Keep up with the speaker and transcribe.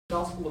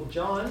Gospel of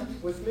John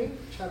with me,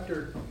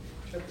 chapter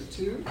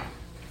 2.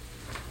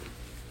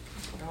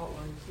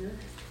 Outline here.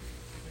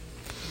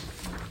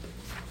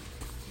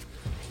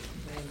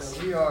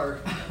 And we are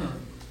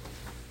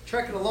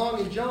trekking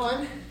along in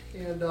John,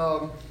 and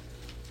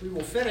we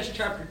will finish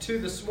chapter 2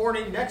 this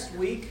morning. Next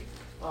week,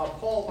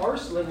 Paul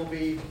Arslan will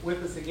be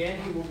with us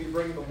again. He will be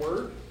bringing the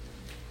word.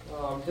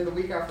 Then the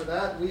week after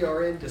that, we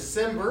are in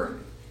December,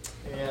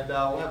 and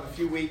we'll have a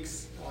few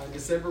weeks in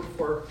December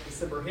before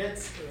December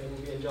hits, and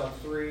we'll be in John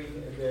 3,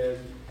 and then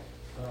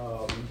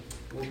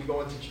we'll be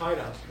going to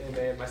China,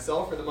 and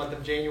myself for the month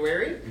of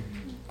January.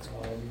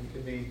 You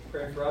can be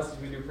praying for us as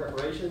we do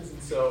preparations,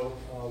 and so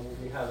we'll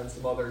be having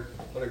some other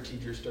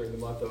teachers during the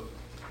month of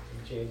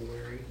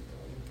January.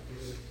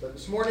 But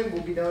this morning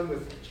we'll be done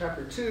with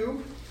chapter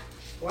 2.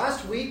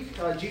 Last week,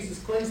 Jesus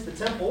cleansed the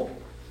temple.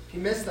 If you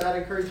missed that, I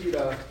encourage you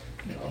to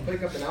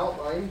pick up an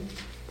outline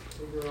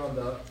over on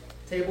the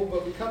table.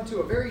 But we come to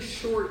a very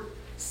short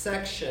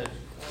section,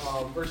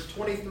 verse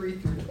 23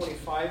 through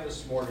 25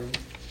 this morning.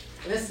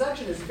 And this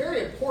section is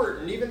very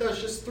important, even though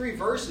it's just 3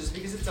 verses,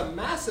 because it's a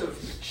massive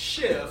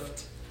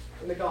shift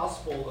in the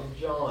Gospel of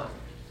John.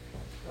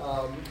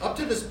 Up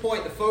to this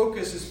point, the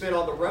focus has been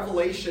on the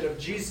revelation of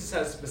Jesus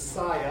as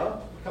Messiah.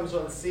 He comes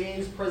on the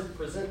scenes,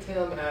 present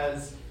him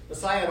as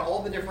Messiah in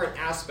all the different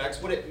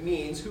aspects, what it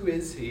means, who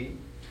is he.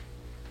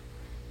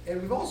 And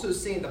we've also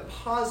seen the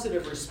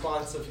positive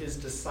response of his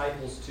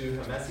disciples to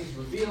him. As he's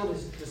revealed,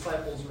 his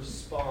disciples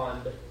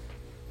respond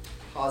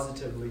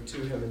positively to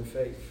him in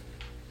faith.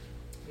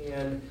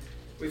 And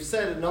we've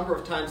said a number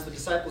of times the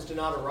disciples do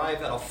not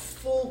arrive at a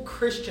full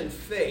Christian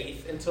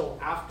faith until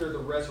after the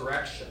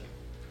resurrection.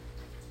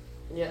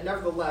 And yet,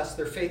 nevertheless,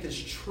 their faith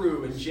is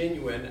true and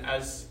genuine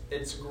as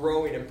it's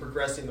growing and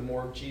progressing the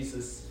more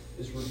Jesus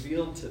is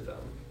revealed to them.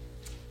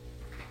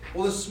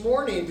 Well, this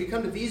morning we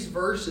come to these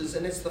verses,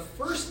 and it's the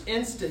first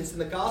instance in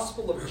the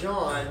Gospel of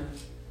John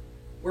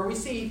where we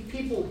see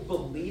people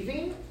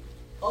believing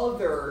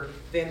other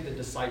than the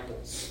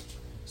disciples.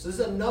 So this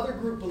is another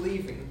group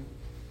believing,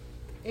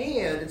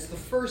 and it's the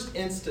first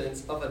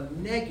instance of a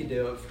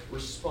negative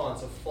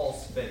response of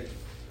false faith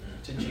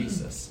to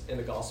Jesus in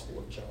the Gospel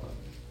of John.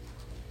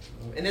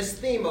 And this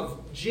theme of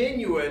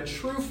genuine,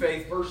 true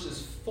faith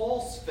versus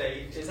false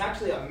faith is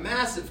actually a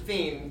massive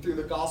theme through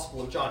the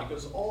Gospel of John. It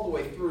goes all the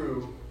way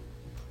through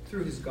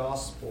his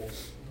Gospel.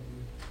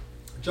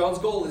 John's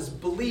goal is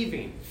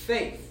believing,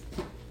 faith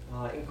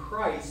in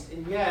Christ,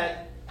 and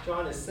yet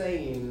John is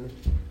saying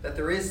that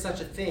there is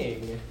such a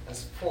thing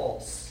as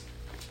false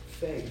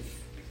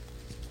faith.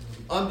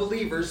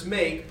 Unbelievers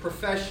make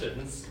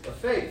professions of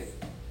faith.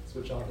 That's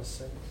what John is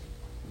saying.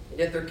 And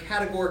yet they're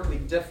categorically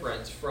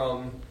different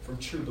from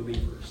true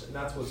believers. And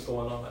that's what's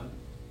going on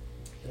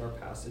in our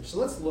passage. So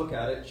let's look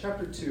at it.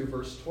 Chapter 2,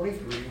 verse 23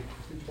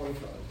 through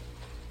 25.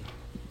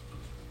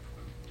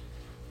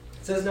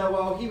 It says, "Now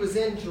while he was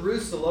in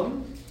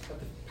Jerusalem at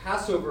the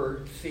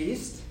Passover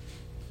feast,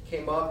 he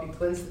came up, he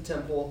cleansed the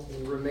temple,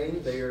 and he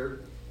remained there.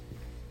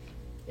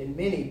 And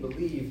many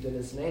believed in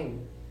his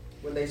name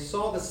when they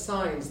saw the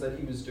signs that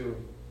he was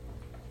doing.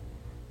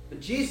 But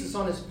Jesus,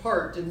 on his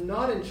part, did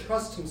not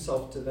entrust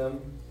himself to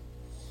them,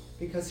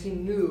 because he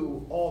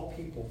knew all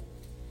people,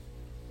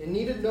 and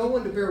needed no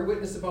one to bear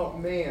witness about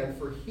man,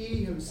 for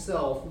he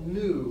himself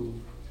knew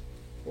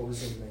what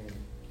was in man."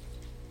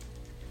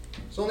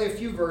 It's only a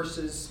few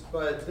verses,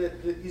 but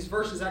these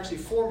verses actually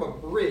form a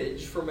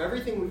bridge from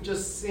everything we've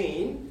just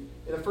seen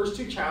in the first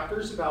 2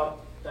 chapters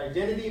about the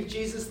identity of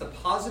Jesus, the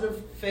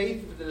positive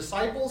faith of the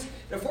disciples.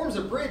 And it forms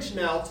a bridge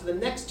now to the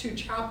next 2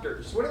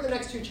 chapters. What are the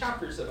next 2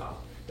 chapters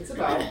about? It's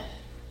about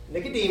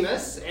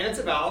Nicodemus, and it's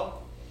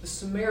about the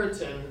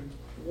Samaritan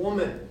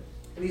woman.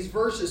 And these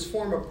verses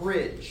form a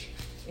bridge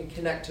and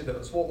connect to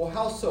those. Well,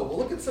 how so? Well,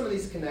 look at some of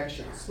these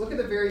connections. Look at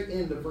the very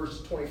end of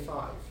verse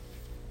 25.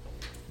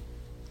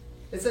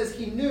 It says,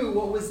 he knew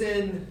what was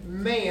in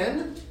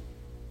man.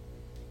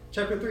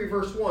 Chapter 3,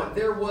 verse 1.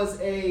 There was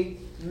a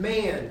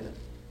man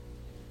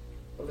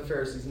of the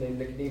Pharisees named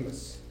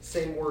Nicodemus.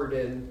 Same word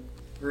in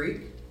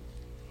Greek.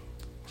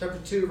 Chapter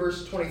 2,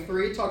 verse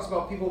 23 talks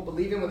about people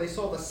believing when they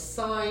saw the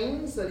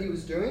signs that he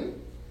was doing.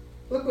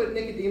 Look what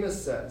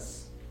Nicodemus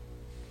says.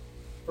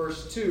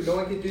 Verse 2, no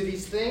one can do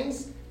these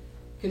things,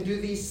 can do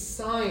these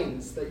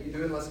signs that you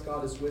do unless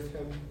God is with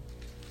him.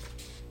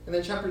 And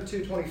then chapter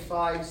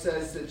 2:25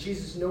 says that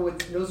Jesus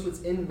knows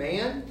what's in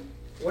man.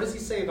 What does he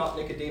say about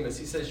Nicodemus?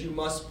 He says, you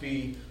must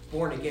be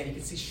born again. He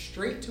can see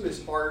straight to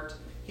his heart.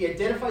 He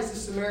identifies the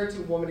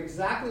Samaritan woman,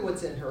 exactly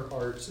what's in her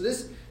heart. So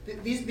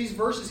these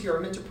verses here are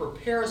meant to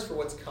prepare us for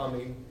what's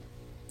coming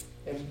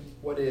and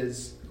what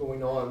is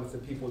going on with the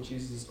people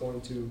Jesus is going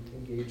to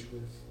engage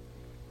with.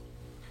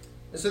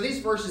 And so these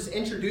verses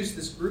introduce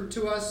this group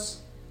to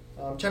us.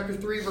 Chapter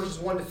 3, verses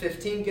 1 to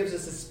 15 gives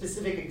us a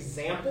specific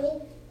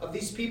example of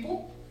these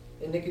people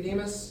in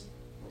Nicodemus.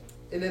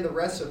 And then the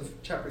rest of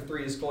chapter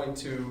 3 is going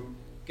to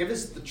give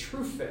us the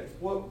true faith.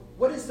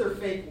 What is their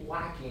faith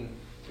lacking?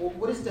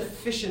 What is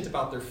deficient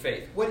about their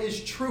faith? What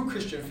is true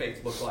Christian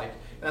faith look like?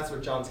 And that's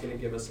what John's going to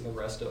give us in the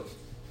rest of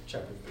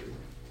chapter 3.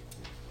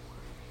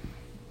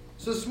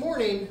 So this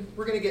morning,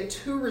 we're going to get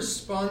two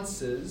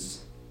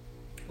responses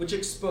which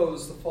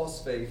expose the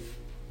false faith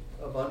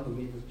of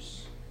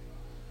unbelievers.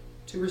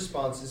 Two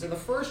responses. And the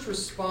first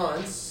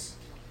response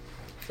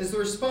is the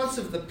response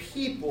of the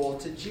people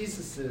to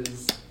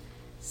Jesus'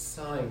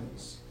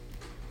 signs.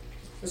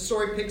 The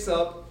story picks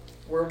up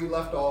where we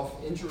left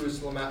off in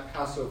Jerusalem at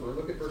Passover.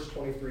 Look at verse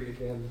 23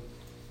 again.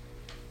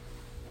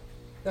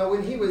 Now,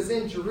 when he was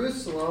in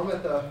Jerusalem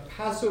at the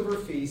Passover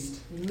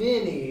feast,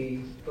 many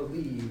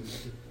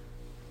believed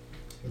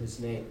in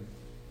his name.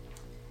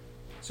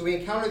 So we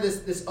encounter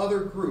this other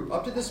group.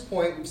 Up to this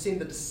point, we've seen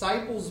the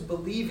disciples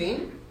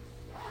believing.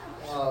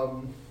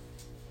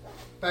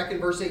 Back in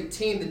verse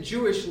 18, the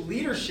Jewish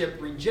leadership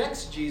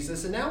rejects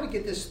Jesus, and now we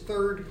get this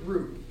third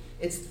group.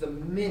 It's the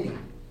many.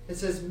 It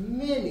says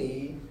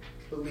many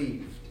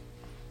believed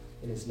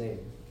in his name.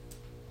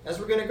 As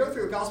we're going to go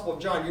through the Gospel of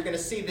John, you're going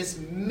to see this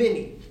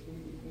many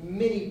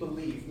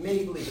believe.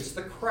 Many believe. It's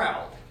the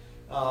crowd.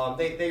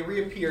 They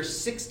reappear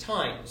 6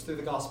 times through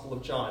the Gospel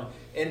of John.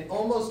 And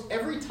almost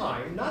every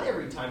time, not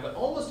every time, but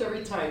almost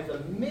every time, the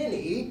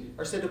many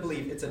are said to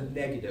believe it's a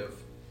negative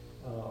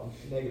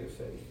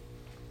faith.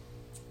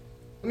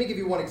 Let me give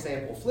you one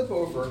example. Flip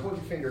over, hold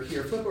your finger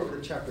here, flip over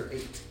to chapter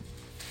 8.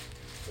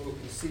 You'll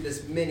see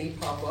this many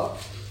pop up.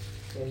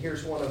 And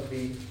here's one of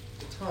the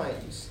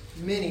times.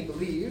 Many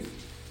believe.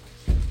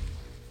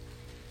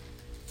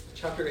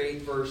 Chapter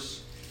 8,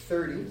 verse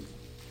 30.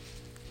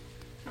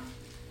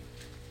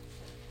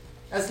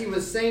 As he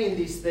was saying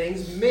these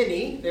things,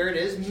 many, there it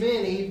is,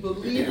 many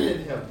believed in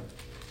him.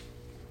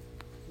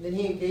 And then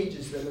he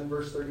engages them in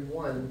verse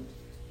 31.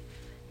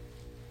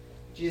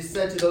 Jesus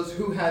said to those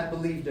who had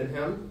believed in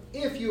him,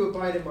 "If you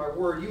abide in my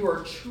word, you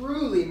are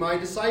truly my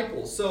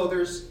disciples." So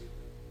there's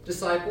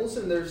disciples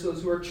and there's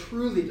those who are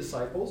truly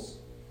disciples.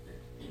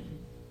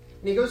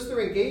 And he goes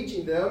through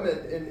engaging them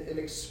and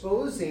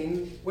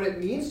exposing what it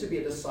means to be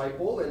a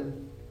disciple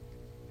and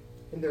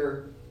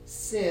their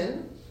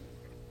sin.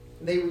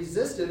 And they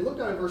resisted. Look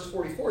down at verse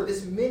 44.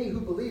 This many who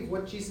believe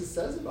what Jesus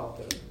says about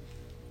them.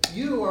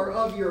 You are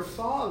of your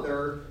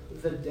father,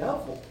 the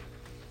devil,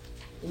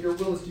 and your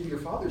will is to do your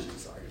father's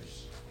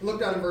desires. And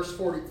look down in verse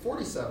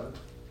 47.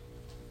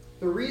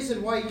 The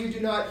reason why you do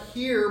not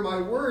hear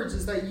my words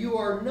is that you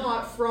are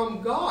not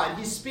from God.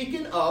 He's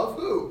speaking of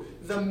who?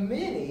 The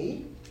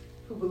many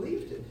who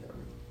believed in him.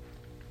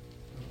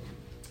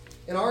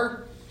 In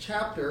our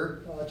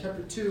chapter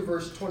 2,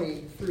 verse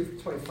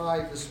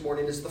 23-25 this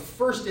morning is the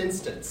first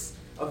instance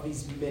of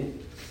these many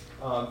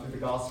through the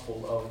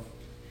Gospel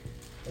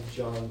of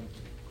John.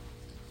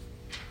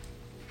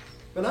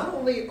 But not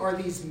only are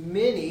these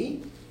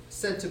many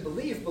said to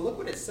believe, but look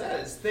what it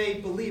says. They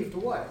believed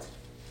what?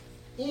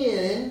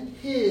 In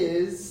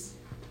his,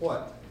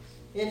 what?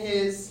 In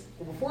his,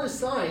 before his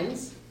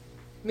signs,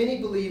 many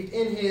believed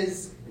in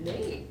his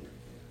name.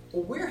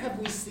 Well, where have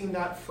we seen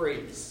that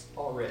phrase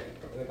already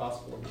in the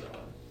Gospel of John?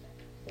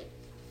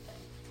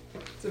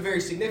 It's a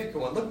very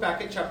significant one. Look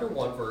back at chapter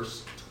 1,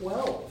 verse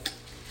 12.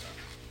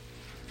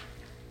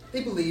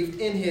 They believed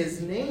in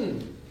his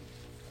name.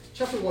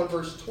 Chapter 1,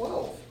 verse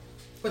 12.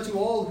 But to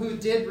all who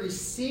did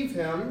receive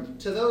him,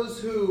 to those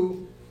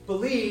who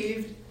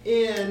believed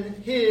in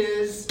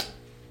his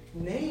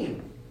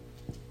name.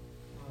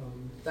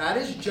 That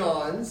is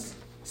John's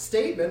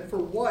statement for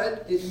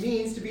what it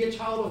means to be a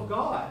child of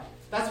God.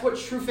 That's what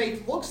true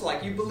faith looks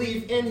like. You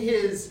believe in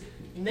his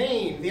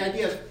name. The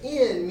idea of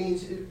in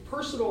means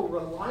personal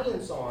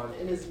reliance on.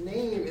 And his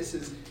name is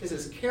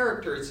his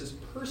character. It's his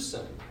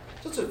person.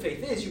 So that's what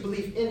faith is. You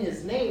believe in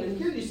his name. And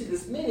here you see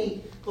this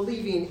many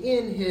believing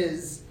in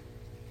his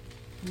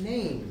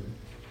name.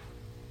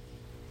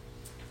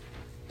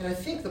 And I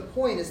think the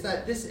point is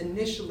that this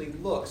initially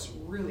looks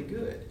really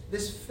good.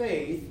 This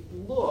faith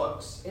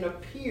looks and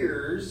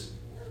appears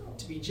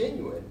to be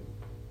genuine.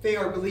 They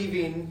are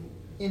believing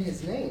in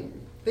his name.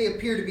 They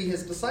appear to be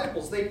his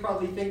disciples. They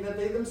probably think that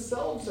they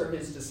themselves are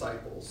his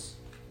disciples.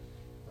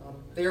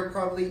 They are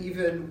probably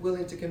even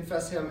willing to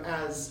confess him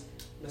as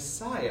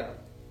Messiah.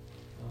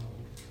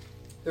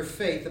 Their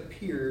faith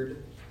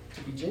appeared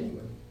to be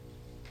genuine.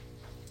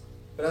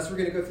 But as we're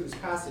going to go through this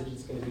passage,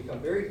 it's going to become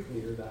very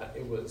clear that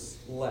it was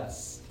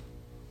less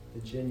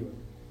than genuine.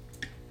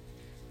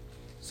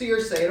 So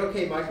you're saying,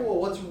 okay, Michael, well,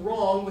 what's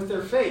wrong with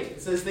their faith?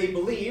 It says they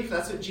believe.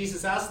 That's what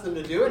Jesus asked them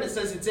to do. And it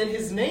says it's in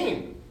his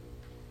name.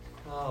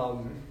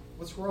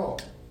 What's wrong?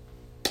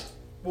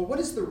 Well, what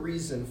is the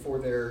reason for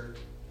their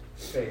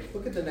faith?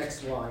 Look at the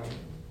next line.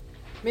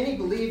 Many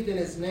believed in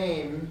his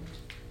name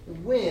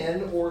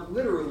when, or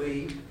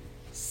literally,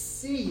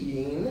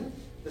 seeing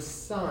the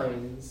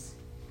signs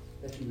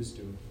that he was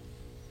doing.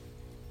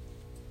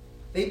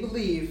 They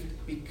believed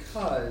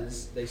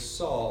because they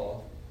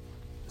saw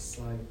the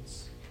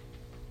signs.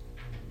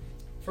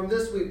 From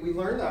this, we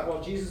learn that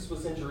while Jesus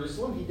was in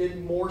Jerusalem, he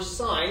did more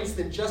signs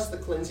than just the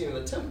cleansing of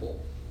the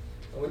temple.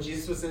 And when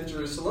Jesus was in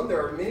Jerusalem,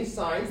 there are many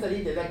signs that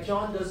he did that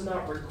John does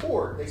not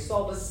record. They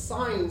saw the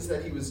signs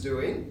that he was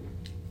doing,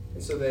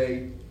 and so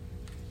they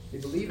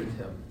believe in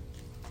him.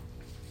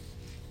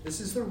 This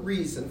is the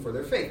reason for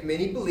their faith.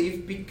 Many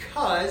believed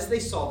because they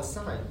saw the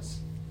signs.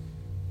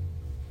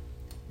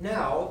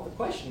 Now, the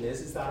question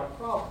is that a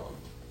problem?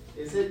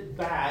 Is it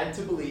bad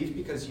to believe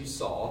because you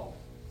saw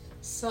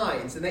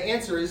signs? And the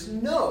answer is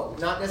no,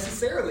 not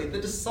necessarily.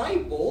 The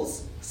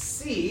disciples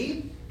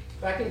see,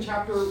 back in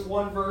chapter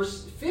 1,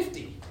 verse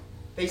 50,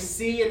 they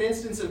see an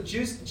instance of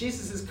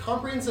Jesus'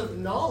 comprehensive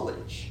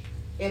knowledge,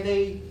 and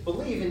they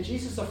believe, and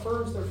Jesus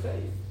affirms their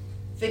faith.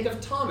 Think of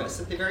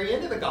Thomas at the very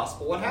end of the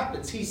gospel. What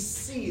happens? He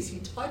sees, he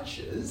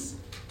touches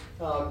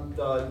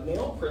the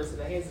nail prints in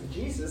the hands of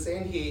Jesus,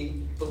 and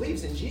he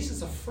believes, and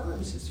Jesus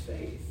affirms his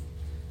faith.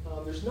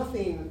 There's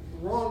nothing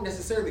wrong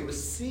necessarily with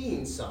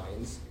seeing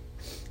signs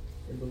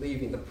and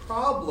believing. The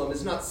problem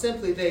is not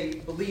simply they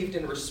believed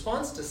in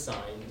response to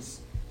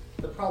signs.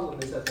 The problem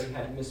is that they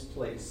had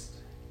misplaced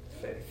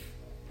faith.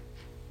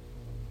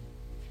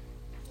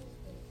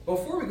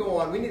 Before we go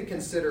on, we need to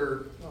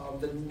consider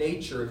the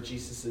nature of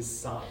Jesus'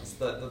 signs,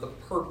 the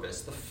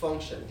purpose, the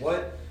function.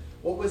 What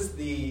was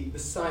the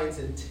signs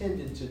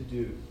intended to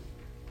do?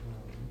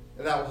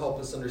 And that will help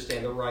us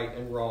understand the right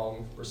and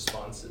wrong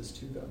responses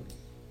to them.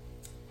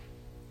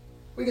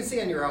 We can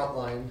see on your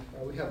outline,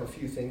 we have a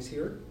few things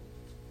here.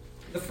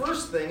 The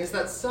first thing is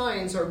that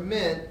signs are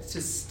meant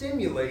to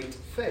stimulate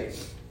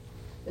faith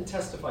and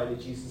testify to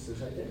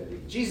Jesus'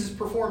 identity. Jesus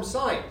performed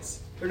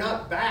signs. They're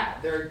not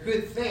bad. They're a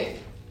good thing.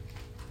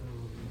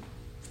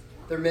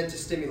 They're meant to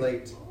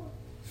stimulate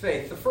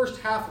faith. The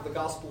first half of the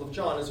Gospel of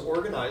John is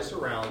organized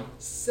around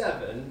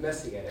 7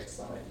 messianic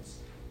signs.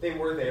 They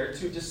were there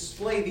to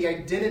display the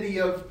identity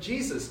of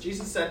Jesus.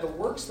 Jesus said, "The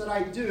works that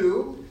I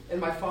do in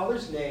my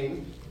Father's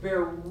name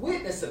bear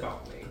witness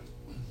about me."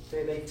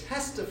 They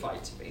testify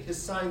to me. His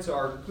signs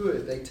are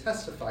good. They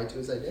testify to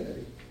his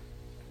identity.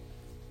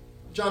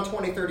 John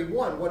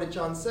 20:31, what did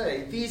John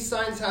say? "These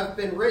signs have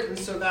been written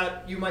so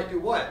that you might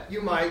do what?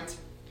 You might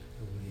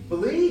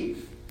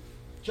believe."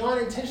 John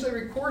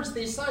intentionally records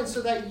these signs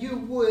so that you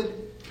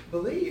would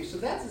believe. So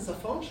that is a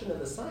function of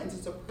the signs.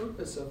 It's a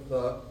purpose of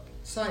the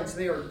signs.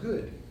 They are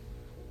good.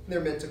 They're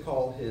meant to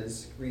call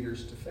his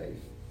readers to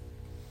faith.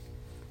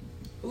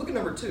 But look at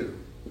number 2.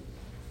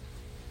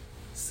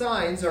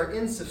 Signs are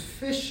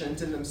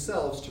insufficient in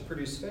themselves to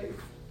produce faith.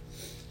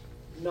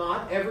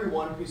 Not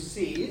everyone who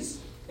sees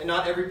and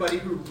not everybody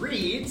who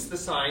reads the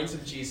signs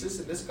of Jesus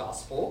in this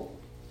gospel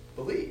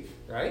believe,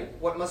 right?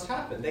 What must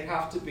happen? They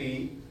have to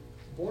be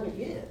born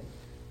again.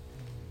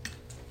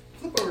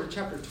 Flip over to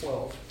chapter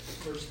 12,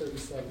 verse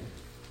 37.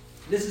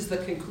 This is the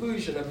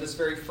conclusion of this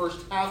very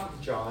first half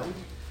of John.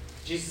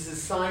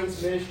 Jesus'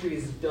 signs ministry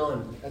is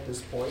done at this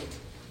point.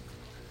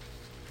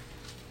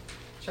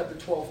 Chapter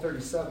 12,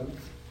 37.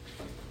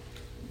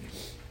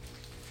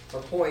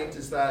 Our point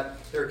is that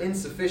they're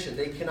insufficient.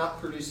 They cannot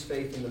produce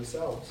faith in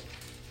themselves.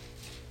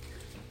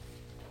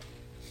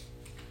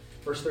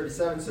 Verse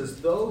 37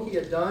 says, "Though he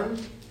had done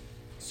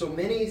so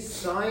many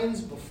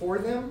signs before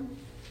them,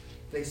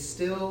 they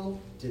still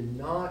did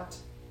not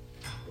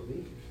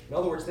believe." In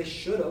other words, they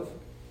should have,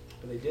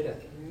 but they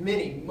didn't.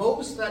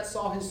 Most that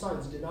saw his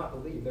signs did not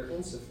believe. They're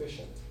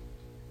insufficient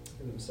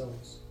in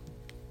themselves.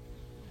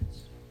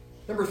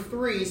 Number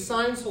 3,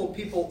 signs hold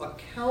people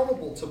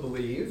accountable to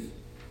believe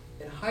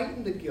and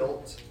heighten the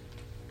guilt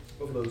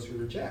of those who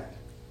reject.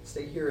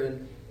 Stay here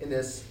in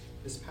this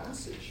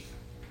passage.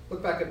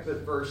 Look back at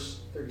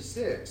verse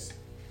 36.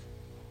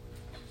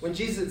 When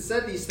Jesus had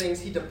said these things,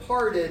 he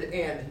departed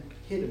and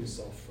hid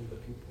himself from the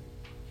people.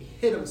 He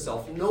hid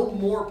himself. No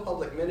more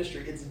public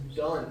ministry. It's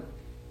done.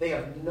 They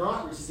have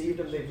not received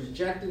him. They've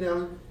rejected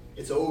him.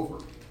 It's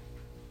over.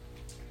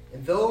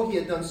 And though he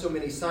had done so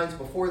many signs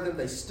before them,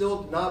 they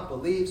still did not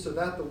believe, so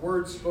that the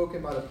words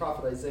spoken by the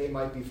prophet Isaiah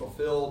might be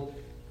fulfilled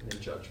in the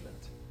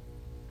judgment.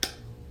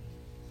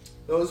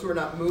 Those who are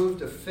not moved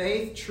to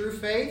faith, true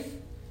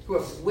faith, who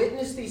have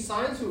witnessed these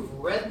signs, who have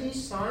read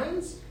these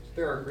signs,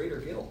 there are greater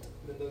guilt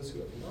than those who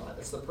have not.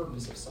 That's the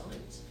purpose of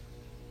signs.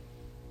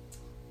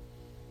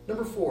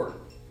 Number 4,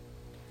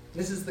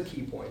 this is the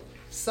key point.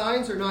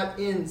 Signs are not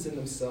ends in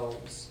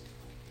themselves.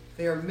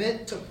 They are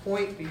meant to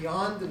point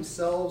beyond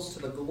themselves to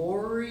the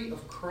glory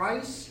of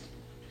Christ,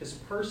 his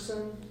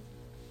person,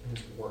 and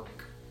his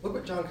work. Look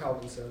what John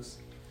Calvin says.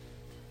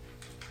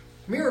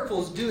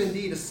 "Miracles do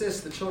indeed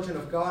assist the children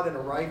of God in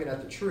arriving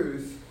at the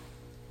truth,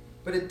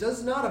 but it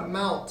does not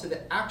amount to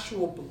the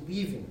actual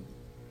believing.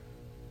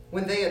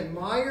 When they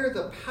admire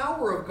the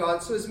power of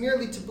God so as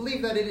merely to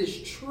believe that it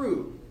is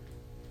true,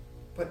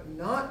 but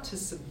not to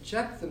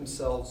subject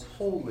themselves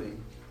wholly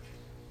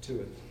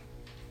to it."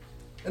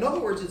 In other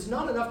words, it's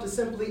not enough to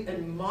simply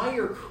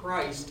admire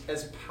Christ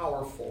as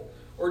powerful,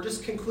 or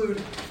just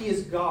conclude he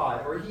is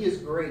God or he is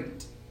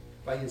great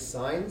by his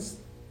signs.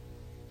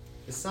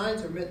 The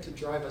signs are meant to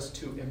drive us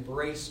to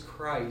embrace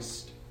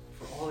Christ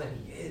for all that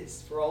he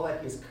is, for all that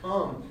he has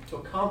come to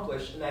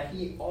accomplish and that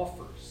he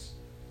offers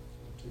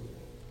to the world.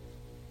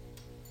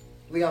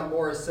 Leon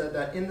Morris said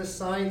that in the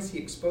signs he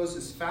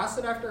exposes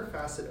facet after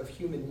facet of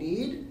human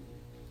need,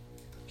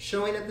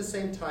 showing at the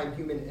same time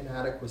human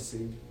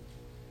inadequacy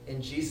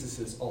in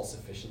Jesus'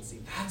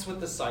 all-sufficiency. That's what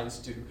the signs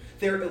do.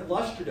 They're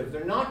illustrative.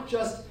 They're not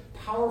just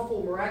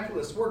powerful,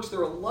 miraculous works.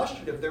 They're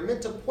illustrative. They're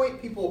meant to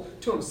point people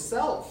to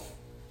himself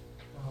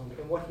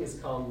and what he has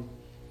come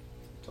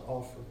to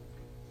offer.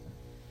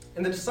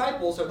 And the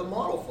disciples are the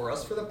model for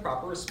us for the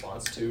proper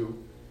response to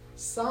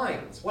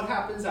signs. What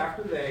happens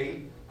after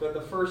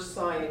the first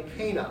sign in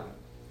Cana?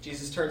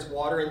 Jesus turns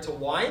water into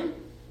wine.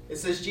 It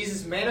says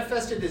Jesus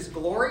manifested his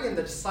glory and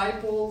the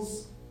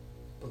disciples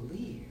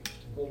believed.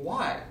 Well,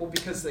 why? Well,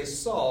 because they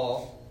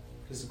saw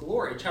his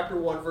glory. Chapter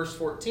 1, verse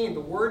 14,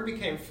 the Word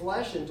became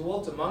flesh and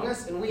dwelt among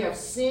us, and we have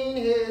seen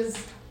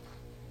his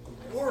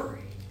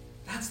glory.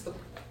 That's the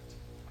point.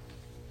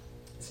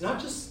 It's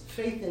not just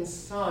faith in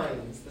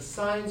signs. The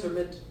signs are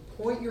meant to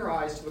point your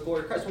eyes to the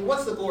glory of Christ. Well,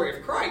 what's the glory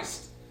of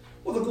Christ?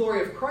 Well, the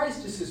glory of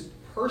Christ is his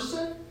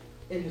person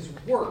and his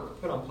work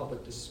put on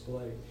public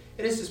display.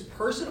 It is his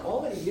person.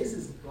 All that he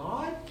is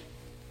God.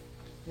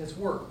 And his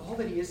work, all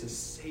that he is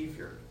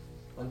Savior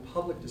on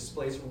public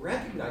displays,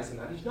 recognizing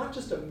that he's not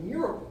just a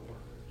miracle worker.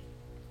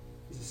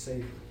 He's a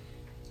Savior.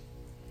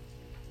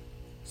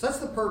 So that's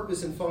the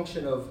purpose and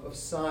function of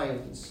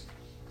signs.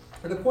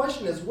 And the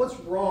question is, what's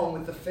wrong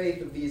with the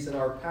faith of these in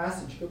our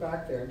passage? Go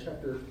back there in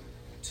chapter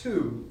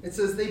 2. It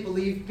says they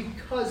believed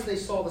because they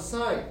saw the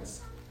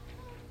signs.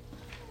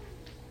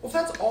 Well, if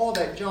that's all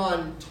that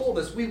John told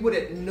us, we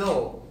wouldn't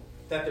know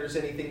that there's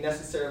anything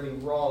necessarily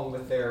wrong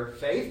with their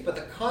faith. But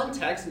the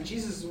context and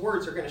Jesus'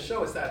 words are going to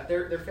show us that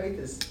their faith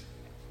is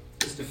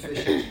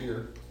deficient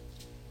here.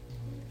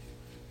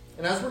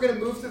 And as we're going to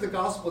move through the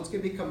gospel, it's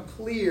going to become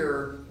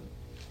clear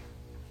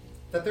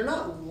that they're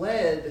not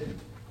led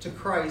to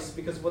Christ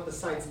because of what the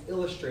signs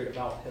illustrate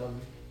about him.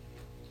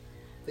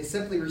 They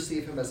simply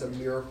receive him as a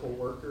miracle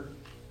worker.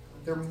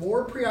 They're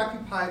more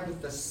preoccupied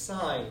with the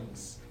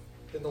signs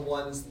than the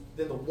one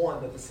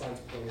that the signs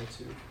point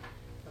to.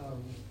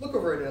 Look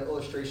over at an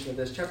illustration of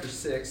this, chapter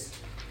 6.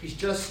 He's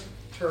just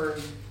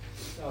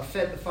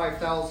fed the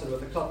 5,000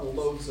 with a couple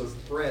loaves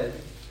of bread.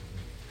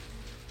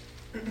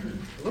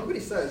 Look what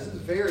he says. This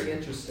is very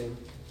interesting.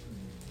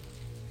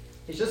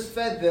 He's just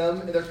fed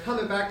them, and they're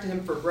coming back to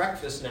him for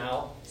breakfast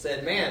now.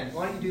 Said, man,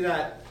 why don't you do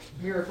that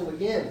miracle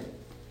again?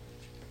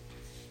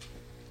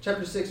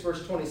 Chapter 6,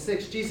 verse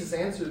 26, Jesus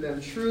answered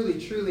them, truly,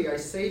 truly, I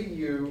say to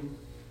you,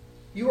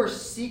 you are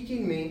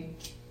seeking me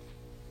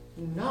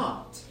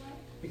not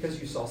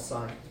because you saw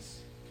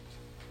signs,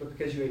 but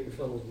because you ate your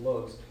fill of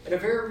loaves. In a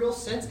very real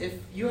sense, if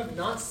you have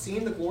not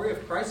seen the glory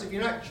of Christ, if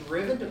you're not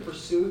driven to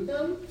pursue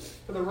him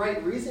for the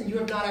right reason, you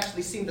have not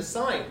actually seen the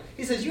sign.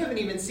 He says, you haven't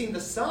even seen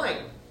the sign.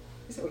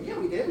 He said, well, yeah,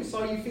 we did. We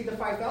saw you feed the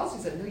 5,000.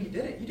 He said, no, you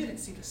didn't. You didn't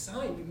see the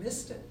sign. You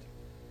missed it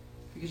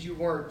because you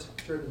weren't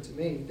driven to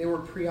me. They were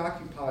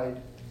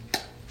preoccupied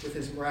with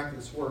his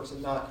miraculous works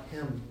and not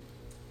him.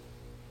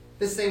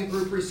 This same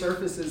group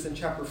resurfaces in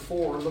chapter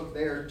 4. Look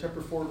there,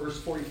 chapter 4, verse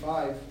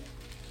 45.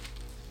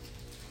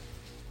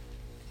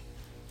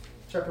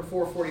 Chapter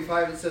 4,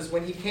 45, it says,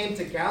 when he came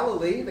to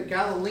Galilee, the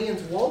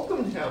Galileans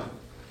welcomed him.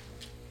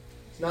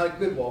 It's not a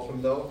good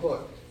welcome, though.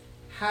 Look.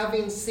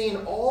 Having seen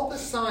all the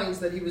signs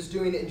that he was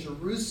doing in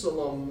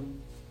Jerusalem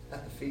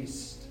at the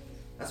feast.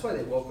 That's why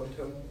they welcomed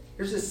him.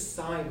 Here's his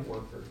sign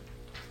worker.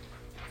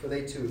 For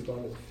they too had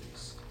gone to the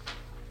feast.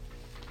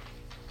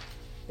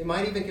 They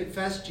might even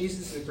confess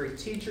Jesus is a great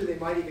teacher. They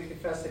might even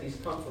confess that he's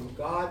come from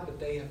God, but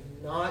they have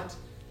not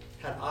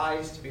had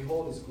eyes to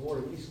behold his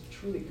glory, what he's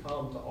truly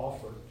come to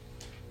offer.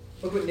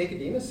 Look what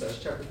Nicodemus says,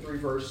 chapter 3,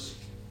 verse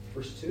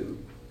 2.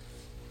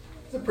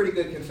 It's a pretty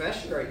good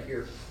confession right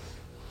here.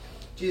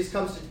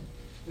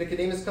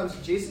 Nicodemus comes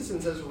to Jesus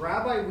and says,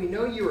 Rabbi, we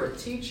know you are a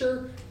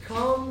teacher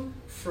come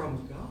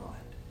from God.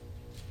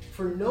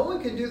 For no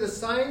one can do the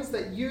signs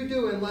that you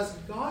do unless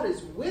God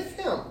is with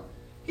him.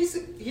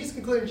 He's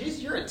concluding,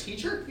 Jesus, you're a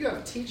teacher? You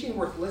have teaching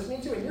worth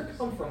listening to, and you're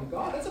come from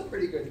God? That's a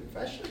pretty good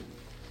confession.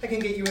 That can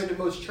get you into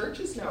most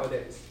churches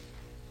nowadays.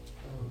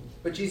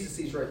 But Jesus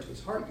sees right to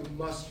his heart. You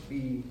must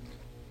be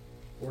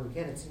born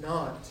again. It's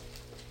not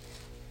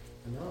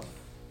enough.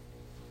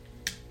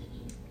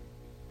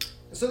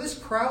 So this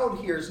crowd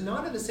here is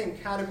not in the same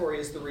category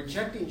as the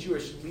rejecting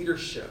Jewish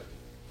leadership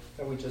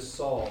that we just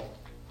saw.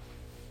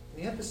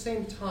 And yet at the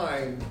same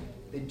time,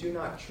 they do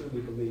not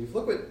truly believe.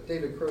 Look what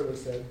David Crowder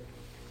said.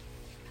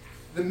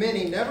 The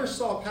many never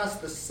saw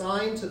past the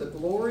sign to the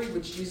glory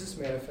which Jesus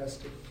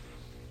manifested.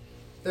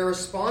 Their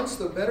response,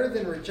 though better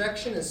than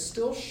rejection, is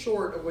still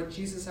short of what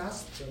Jesus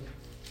asked them.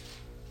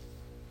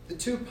 The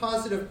two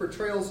positive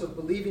portrayals of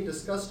believing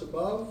discussed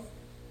above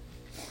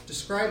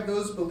describe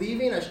those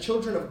believing as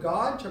children of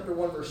God, chapter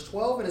 1, verse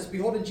 12, and as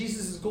beholding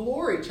Jesus'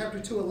 glory, chapter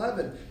 2,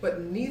 11.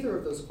 But neither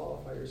of those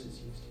qualifiers is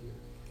used here.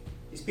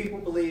 These people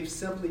believe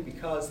simply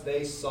because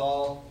they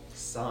saw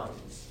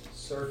signs,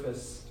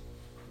 surface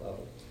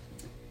level.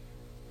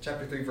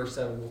 Chapter 3, verse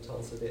 7 will tell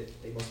us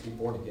that they must be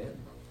born again.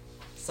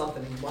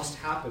 Something must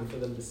happen for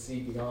them to see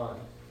beyond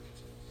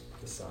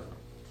the sun.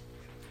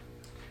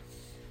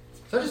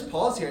 So I just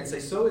pause here and say,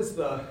 so is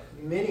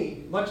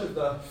much of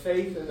the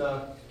faith in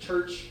the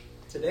church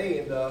today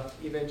in the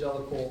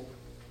evangelical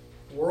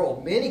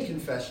world. Many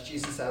confess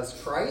Jesus as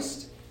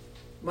Christ,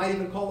 might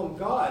even call him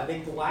God. They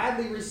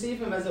gladly receive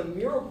him as a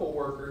miracle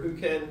worker who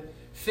can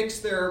fix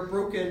their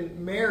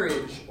broken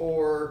marriage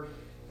or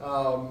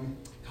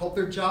help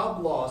their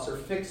job loss or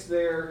fix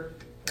their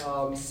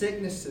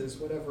sicknesses,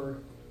 whatever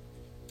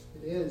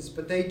it is.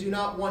 But they do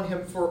not want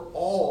him for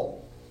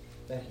all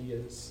that he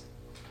is.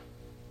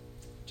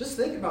 Just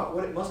think about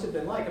what it must have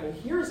been like. I mean,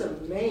 here's a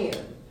man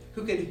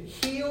who could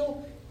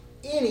heal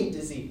any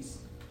disease.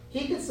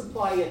 He can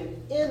supply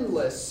an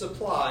endless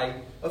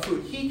supply of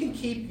food. He can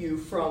keep you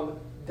from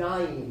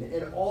dying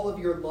and all of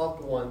your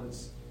loved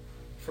ones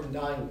from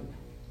dying.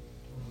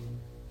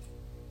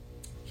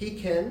 He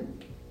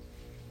can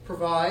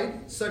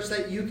provide such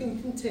that you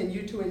can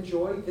continue to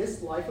enjoy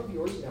this life of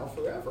yours now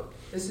forever.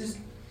 This is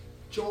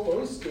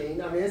Joel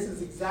Osteen. I mean, this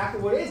is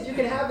exactly what it is. You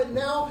can have it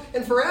now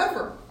and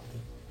forever.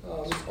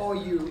 It's all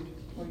you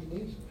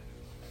need.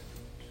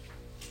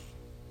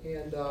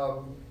 And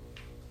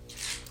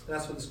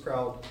that's what this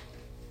crowd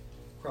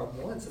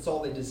wants. That's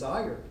all they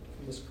desire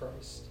from this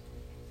Christ.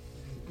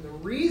 And the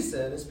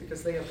reason is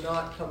because they have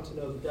not come to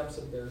know the depths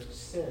of their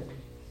sin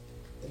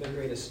and their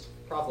greatest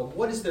problem.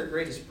 What is their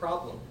greatest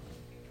problem?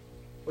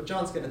 What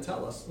John's going to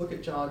tell us. Look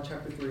at John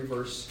chapter 3,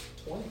 verse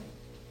 20.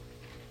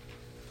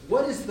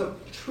 What is the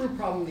true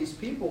problem of these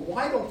people?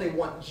 Why don't they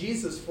want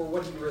Jesus for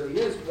what he really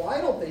is?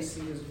 Why don't they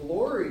see his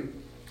glory?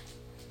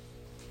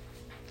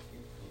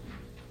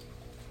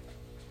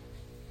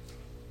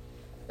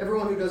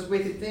 Everyone who does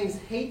wicked things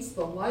hates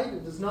the light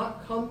and does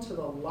not come to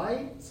the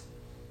light,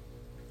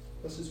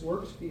 lest his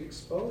works be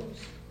exposed.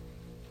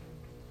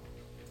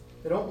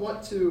 They don't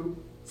want to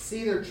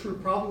see their true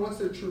problem. What's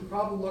their true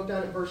problem? Look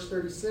down at verse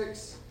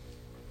 36.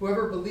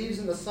 Whoever believes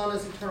in the Son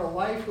has eternal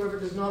life. Whoever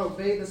does not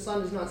obey the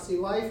Son does not see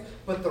life.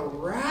 But the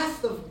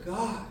wrath of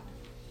God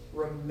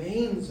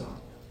remains on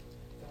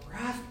them. The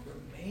wrath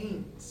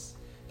remains.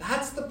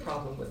 That's the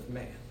problem with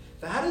man.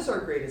 That is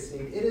our greatest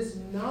need. It is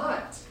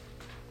not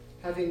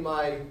having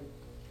my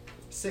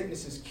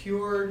sicknesses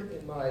cured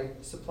and my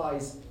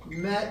supplies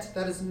met.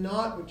 That is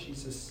not what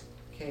Jesus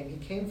came. He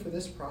came for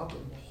this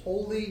problem. A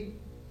holy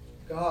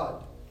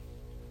God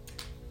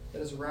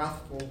that is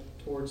wrathful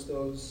towards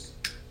those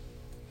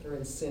that are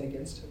in sin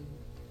against him.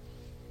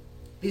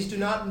 These do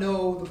not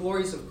know the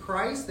glories of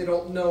Christ. They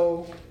don't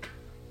know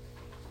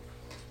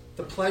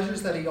the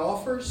pleasures that he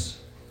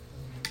offers.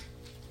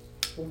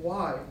 Well,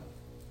 why?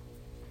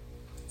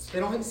 They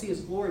don't see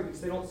his glory because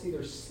they don't see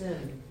their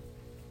sin.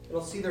 They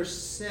don't see their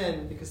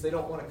sin because they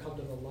don't want to come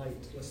to the light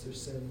lest their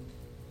sin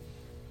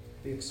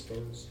be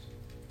exposed.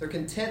 They're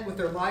content with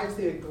their lives.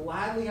 They would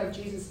gladly have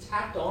Jesus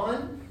tacked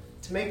on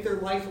to make their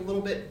life a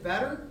little bit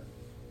better.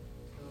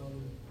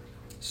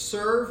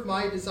 Serve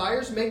my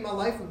desires. Make my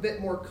life a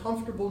bit more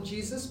comfortable,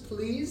 Jesus,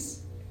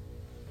 please.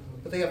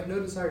 But they have no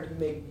desire to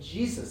make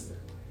Jesus their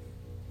life.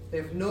 They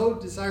have no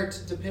desire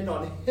to depend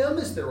on him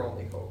as their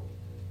only hope.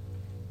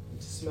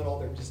 And to submit all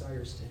their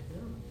desires to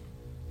him.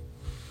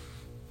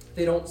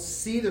 They don't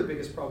see their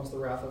biggest problems, the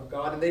wrath of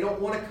God, and they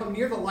don't want to come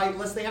near the light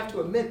unless they have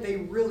to admit they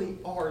really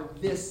are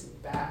this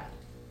bad.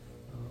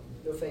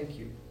 No thank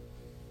you.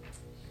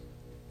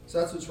 So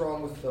that's what's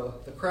wrong with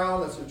the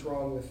crowd. That's what's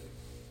wrong with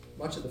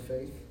much of the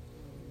faith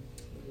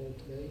in the world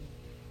today.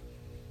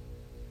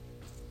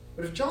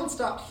 But if John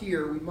stopped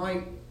here, we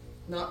might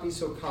not be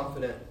so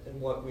confident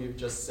in what we've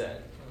just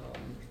said. How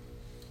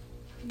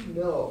do we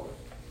know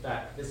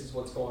that this is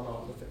what's going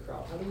on with the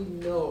crowd? How do we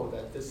know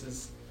that this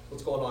is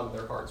what's going on in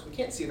their hearts? We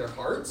can't see their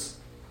hearts.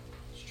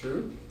 It's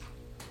true.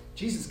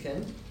 Jesus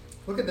can.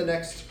 Look at the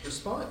next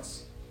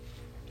response.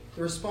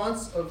 The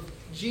response of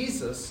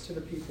Jesus to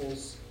the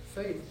people's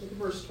faith. Look at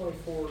verse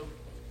 24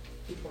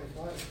 to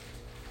 25.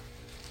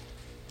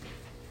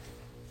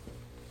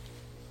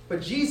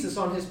 But Jesus,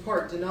 on his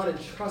part, did not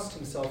entrust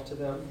himself to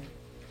them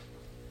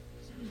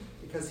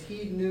because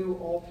he knew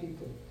all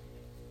people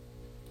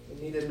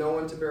and needed no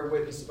one to bear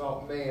witness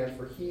about man,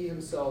 for he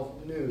himself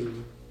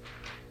knew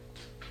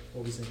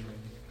what was in man.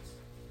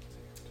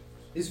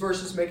 These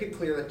verses make it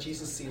clear that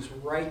Jesus sees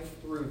right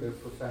through their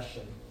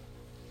profession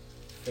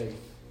of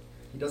faith.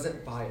 He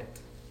doesn't buy it.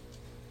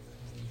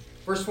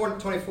 Verse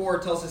 24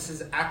 tells us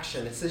his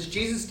action. It says,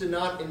 Jesus did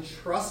not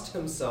entrust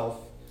himself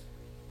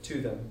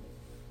to them.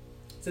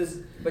 It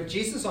says, but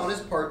Jesus on his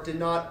part did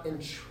not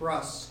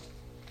entrust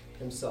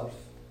himself.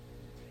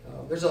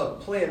 There's a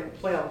play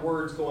on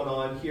words going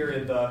on here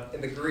in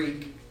the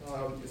Greek.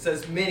 It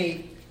says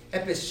many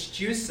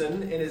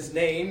epistusin in his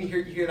name.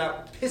 You hear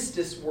that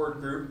pistis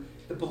word group,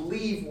 the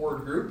believe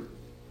word group.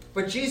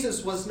 But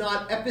Jesus was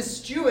not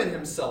epistuing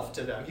himself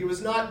to them. He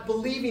was not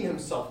believing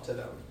himself to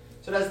them.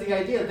 So that's the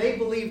idea. They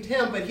believed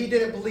him, but he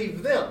didn't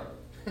believe them.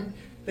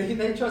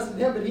 They trusted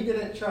him, but he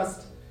didn't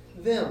trust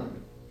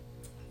them.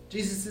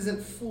 Jesus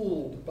isn't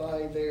fooled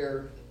by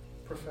their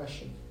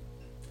profession.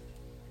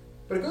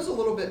 But it goes a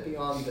little bit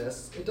beyond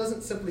this. It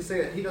doesn't simply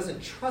say that he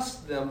doesn't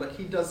trust them, but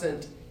he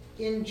doesn't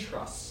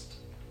entrust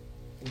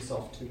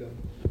himself to them.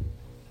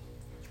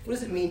 What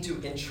does it mean to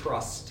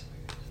entrust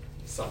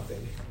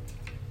something?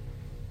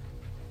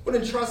 would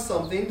entrust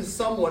something to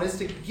someone is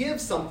to give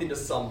something to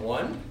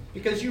someone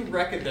because you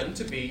reckon them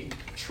to be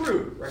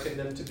true, reckon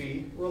them to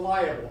be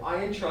reliable.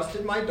 I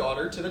entrusted my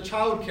daughter to the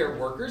child care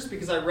workers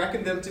because I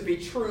reckon them to be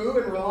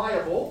true and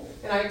reliable,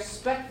 and I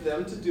expect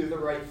them to do the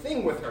right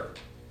thing with her.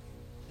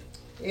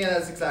 And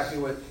that's exactly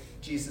what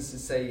Jesus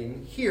is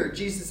saying here.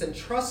 Jesus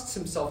entrusts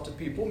himself to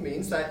people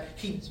means that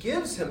he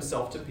gives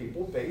himself to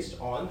people based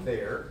on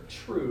their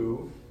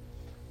true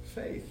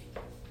faith.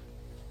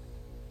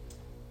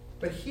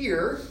 But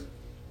here,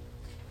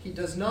 he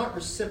does not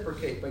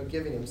reciprocate by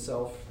giving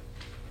himself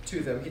to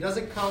them. He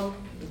doesn't come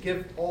and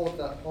give all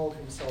of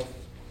himself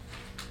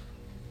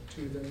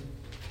to them.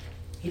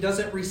 He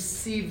doesn't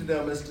receive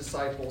them as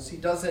disciples. He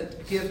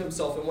doesn't give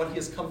himself in what he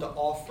has come to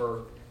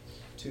offer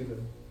to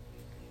them.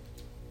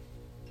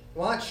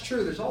 Well, that's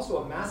true. There's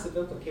also a massive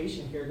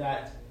implication here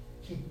that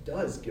he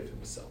does give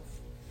himself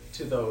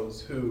to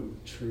those who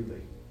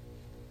truly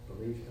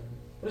believe him.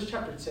 What does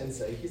chapter 10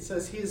 say? He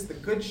says he is the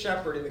good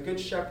shepherd, and the good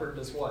shepherd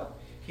does what?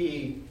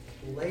 He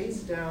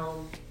lays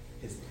down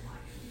his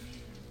life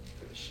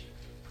for the sheep.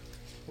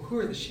 Well, who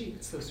are the sheep?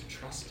 It's those who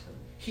trust him.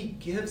 He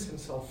gives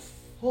himself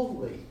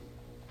fully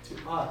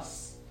to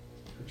us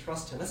who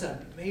trust him. That's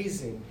an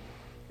amazing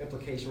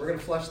implication. We're going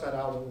to flesh that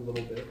out in a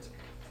little bit.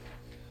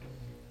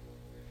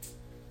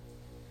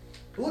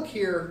 Look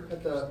here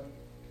at the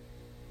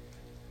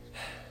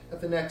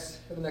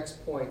next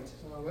point.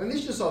 And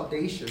this is just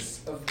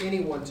audacious of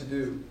anyone to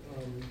do.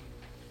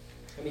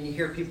 You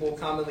hear people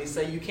commonly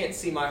say, "You can't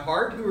see my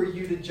heart. Who are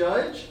you to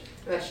judge?"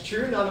 And that's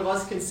true. None of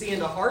us can see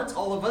into hearts.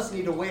 All of us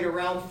need to wait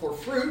around for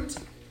fruit.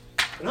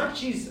 But not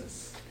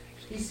Jesus.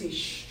 He sees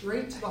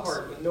straight to the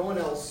heart when no one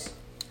else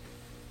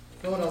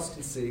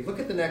can see. Look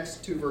at the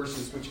next two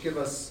verses, which give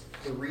us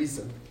the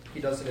reason he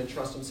doesn't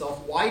entrust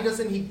himself. Why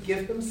doesn't he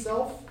give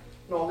himself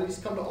and all that he's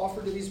come to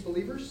offer to these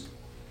believers?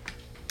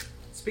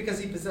 It's because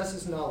he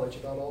possesses knowledge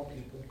about all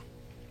people.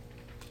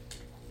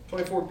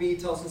 24b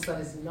tells us that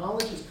his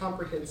knowledge is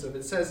comprehensive.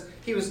 It says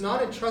he was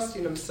not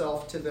entrusting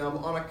himself to them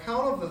on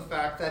account of the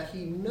fact that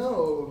he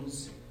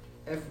knows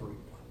everyone.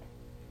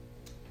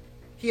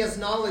 He has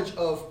knowledge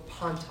of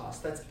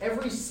pantos. That's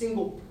every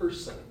single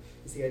person,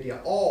 is the idea.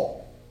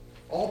 All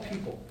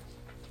people.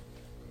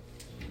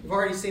 We've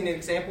already seen an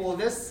example of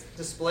this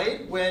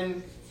displayed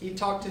when he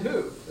talked to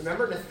who?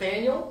 Remember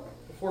Nathanael?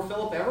 Before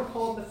Philip ever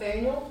called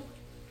Nathanael,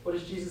 what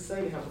does Jesus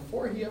say to him?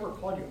 Before he ever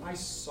called you, I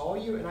saw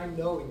you and I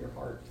know in your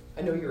heart.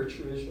 I know you're a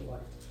true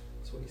Israelite.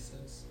 That's what he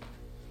says.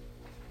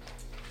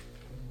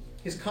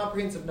 His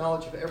comprehensive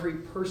knowledge of every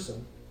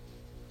person.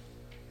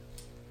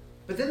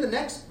 But then the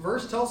next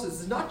verse tells us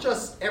it's not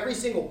just every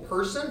single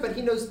person, but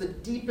he knows the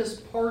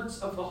deepest parts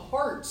of the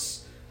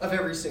hearts of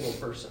every single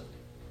person.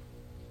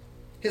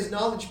 His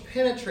knowledge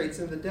penetrates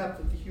into the depth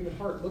of the human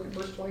heart. Look at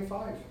verse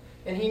 25.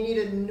 And he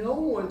needed no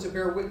one to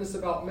bear witness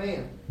about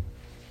man,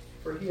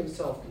 for he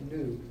himself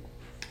knew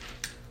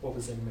what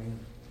was in man.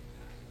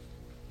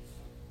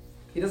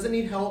 He doesn't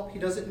need help. He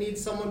doesn't need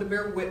someone to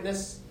bear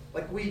witness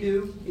like we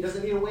do. He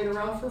doesn't need to wait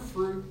around for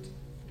fruit.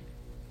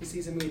 He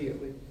sees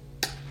immediately.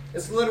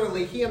 It's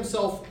literally he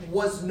himself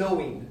was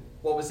knowing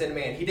what was in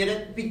man. He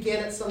didn't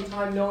begin at some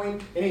time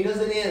knowing, and he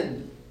doesn't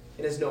end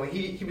in his knowing.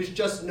 He was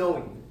just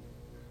knowing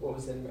what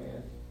was in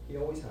man. He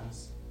always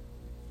has.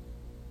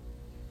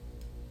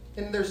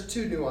 And there's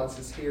two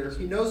nuances here.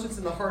 He knows what's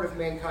in the heart of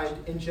mankind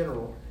in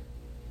general.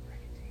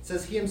 It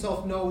says he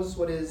himself knows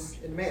what is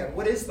in man.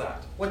 What is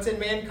that? What's in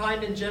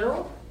mankind in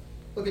general?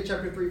 Look at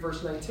chapter 3,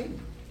 verse 19.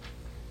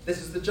 This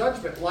is the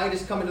judgment. Light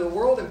has come into the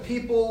world, and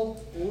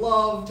people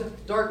loved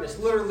darkness.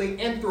 Literally,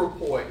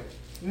 anthropoi.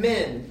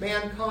 Men,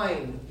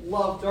 mankind,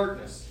 love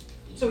darkness.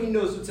 So he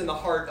knows what's in the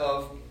heart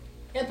of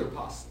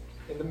anthropos,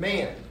 in the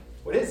man.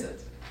 What is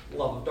it?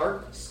 Love of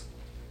darkness.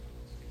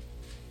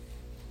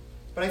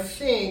 But I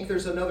think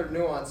there's another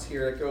nuance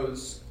here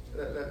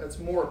that's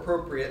more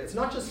appropriate. It's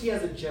not just he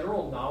has a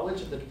general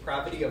knowledge of the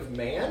depravity of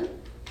man.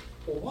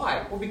 Well,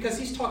 why? Well, because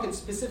he's talking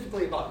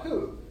specifically about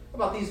who?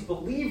 About these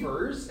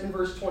believers in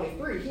verse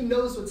 23. He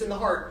knows what's in the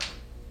heart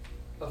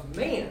of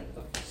man,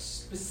 of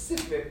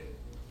specific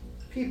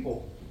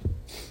people.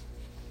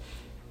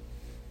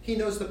 He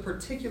knows the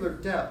particular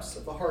depths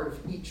of the heart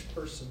of each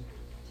person.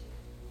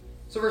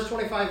 So verse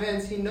 25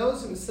 ends, he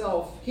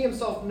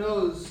himself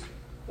knows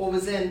what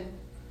was in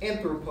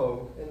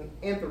anthropo and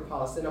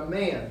anthropos, in a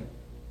man.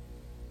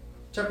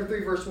 Chapter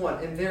 3, verse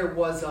 1, and there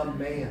was a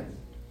man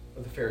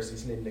of the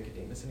Pharisees named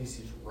Nicodemus, and he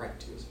sees right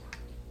to his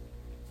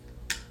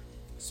heart.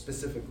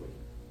 Specifically,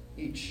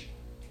 each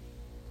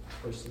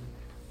person.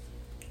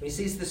 When he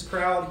sees this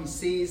crowd, he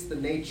sees the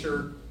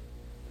nature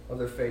of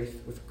their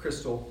faith with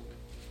crystal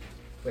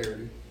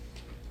clarity.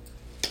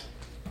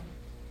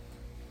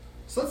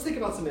 So let's think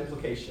about some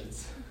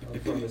implications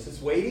from this.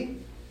 It's weighty,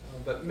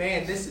 but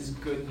man, this is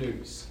good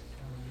news.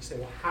 You say,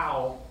 well,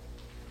 how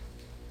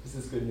is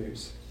this good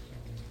news?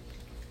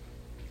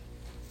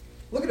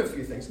 Look at a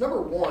few things.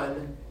 Number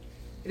one,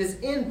 it is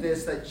in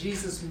this that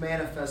Jesus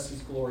manifests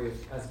his glory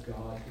as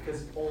God,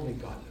 because only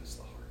God knows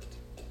the heart.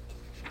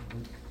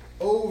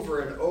 Over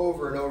and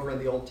over and over in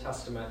the Old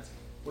Testament,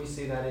 we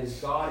see that it is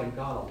God and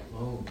God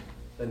alone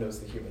that knows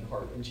the human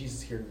heart. And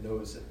Jesus here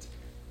knows it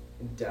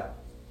in depth.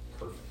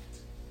 Perfect.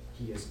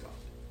 He is God.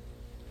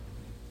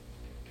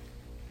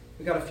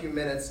 We got a few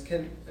minutes.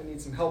 I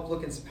need some help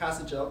looking some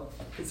passage up.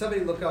 Can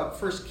somebody look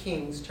up 1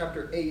 Kings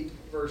chapter 8,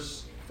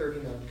 verse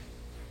 39?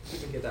 You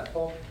can get that,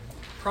 Paul.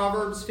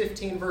 Proverbs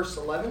 15, verse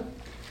 11.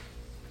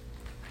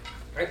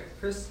 All right,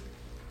 Chris?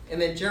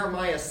 And then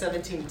Jeremiah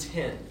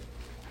 17:10.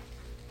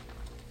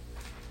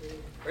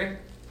 Right?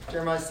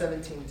 Jeremiah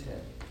 17:10.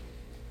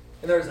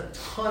 And there's a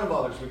ton of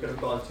others we could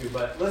have gone to,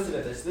 but listen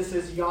to this. This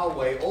is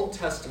Yahweh, Old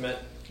Testament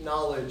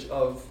knowledge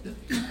of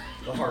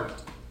the heart.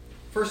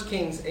 1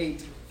 Kings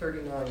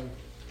 8:39.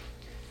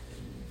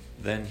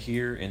 Then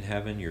hear in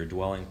heaven your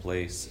dwelling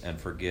place, and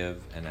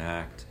forgive and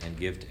act, and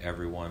give to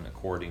everyone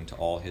according to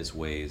all his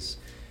ways,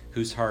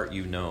 whose heart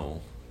you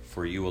know,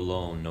 for you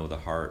alone know the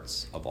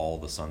hearts of all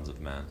the sons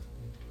of men.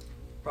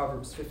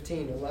 Proverbs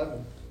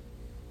 15:11.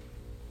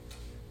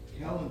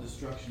 Hell and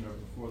destruction are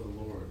before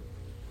the Lord.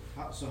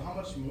 So how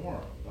much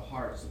more the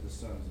hearts of the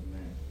sons of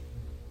men?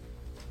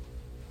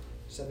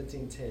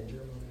 17:10,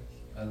 Jeremiah.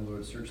 I, the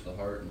Lord, search the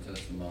heart and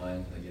test the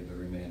mind. I give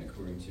every man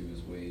according to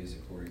his ways,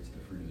 according to the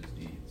fruit of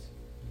his deeds.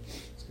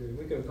 It's good.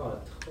 We could have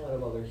gone a ton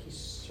of other. He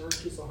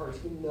searches the hearts.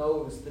 He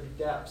knows the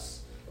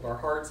depths of our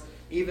hearts,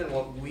 even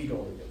what we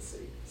don't even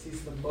see. He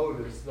sees the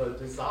motives, the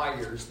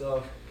desires,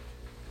 the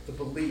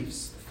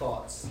beliefs, the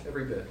thoughts,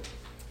 every bit.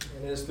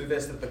 And it is through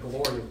this that the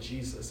glory of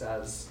Jesus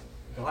as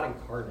God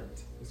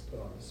incarnate is put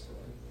on display.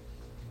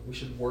 We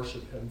should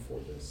worship him for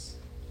this.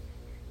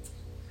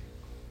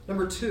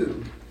 Number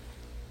 2,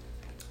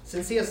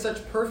 since he has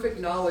such perfect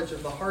knowledge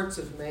of the hearts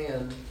of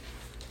man,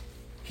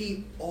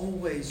 he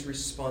always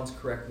responds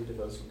correctly to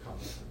those who come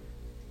to him.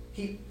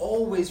 He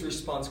always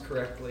responds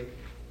correctly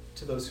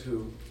to those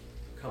who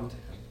come to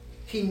him.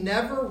 He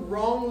never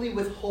wrongly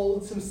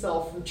withholds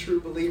himself from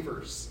true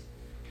believers.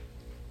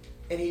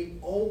 And he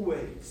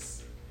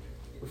always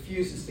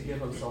refuses to give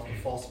himself to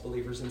false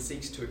believers and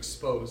seeks to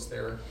expose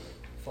their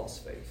false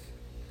faith.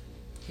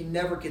 He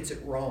never gets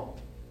it wrong.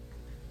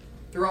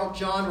 Throughout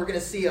John, we're going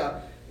to see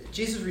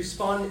Jesus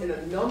respond in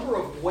a number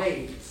of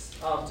ways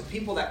to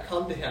people that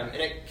come to him.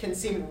 And it can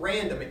seem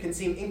random. It can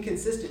seem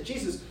inconsistent.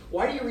 Jesus,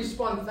 why do you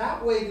respond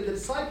that way to the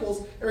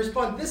disciples and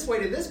respond this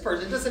way to this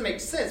person? It doesn't make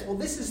sense. Well,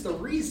 this is the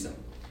reason.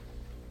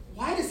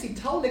 Why does he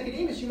tell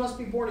Nicodemus you must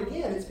be born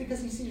again? It's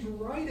because he sees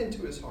right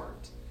into his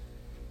heart.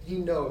 He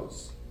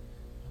knows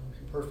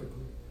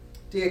perfectly.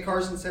 D.A.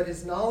 Carson said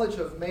his knowledge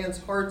of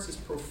man's hearts is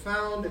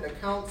profound and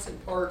accounts in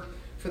part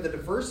for the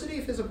diversity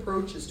of his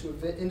approaches to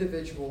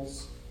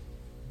individuals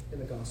in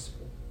the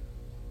gospel.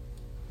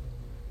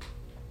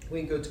 We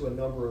can go to a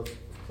number of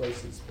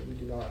places, but we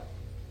do not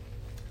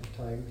have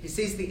time. He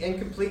sees the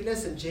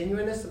incompleteness and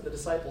genuineness of the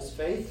disciples'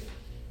 faith.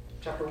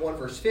 Chapter 1,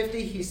 verse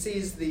 50. He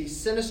sees the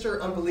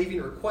sinister,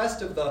 unbelieving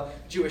request of the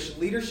Jewish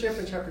leadership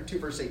in chapter 2,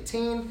 verse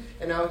 18.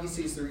 And now he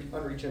sees the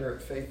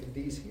unregenerate faith of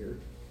these here.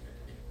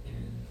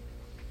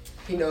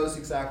 He knows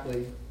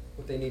exactly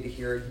what they need to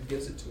hear, and he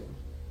gives it to them.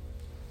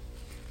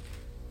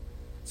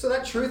 So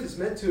that truth is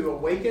meant to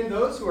awaken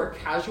those who are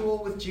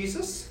casual with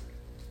Jesus.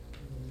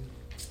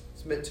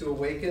 It's meant to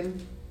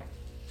awaken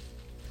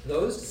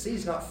those to see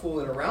he's not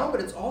fooling around,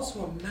 but it's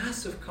also a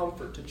massive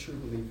comfort to true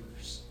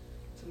believers.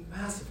 It's a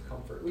massive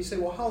comfort. We say,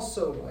 well, how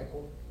so,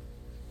 Michael?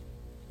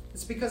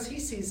 It's because he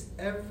sees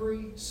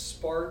every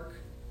spark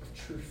of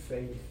true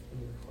faith in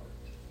your heart.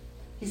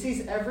 He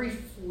sees every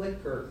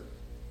flicker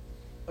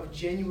of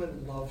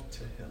genuine love to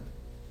him.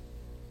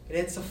 And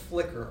it's a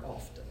flicker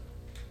often.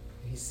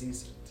 And he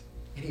sees it.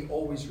 And he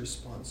always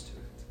responds to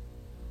it.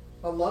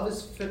 Now, love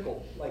is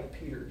fickle, like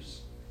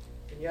Peter's.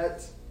 And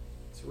yet,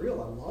 it's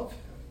real. I love him.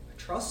 I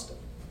trust him.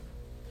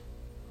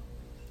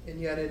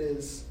 And yet it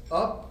is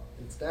up,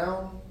 it's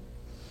down.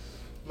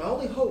 My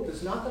only hope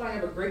is not that I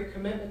have a great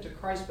commitment to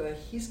Christ, but that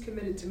he's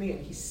committed to me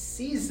and he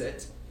sees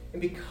it.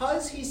 And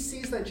because he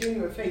sees that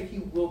genuine faith, he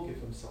will give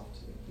himself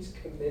to me. He's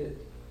committed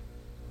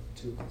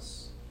to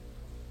us.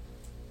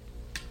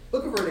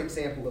 Look over an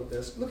example of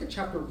this. Look at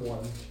chapter 21.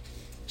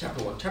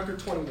 Chapter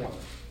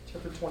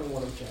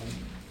 21 of John.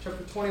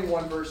 Chapter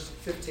 21, verse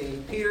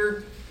 15.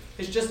 Peter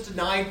has just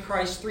denied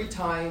Christ 3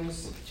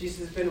 times.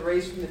 Jesus has been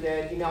raised from the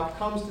dead. He now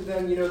comes to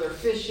them. They're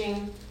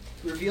fishing.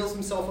 He reveals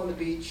himself on the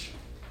beach.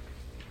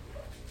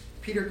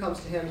 Peter comes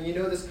to him, and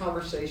this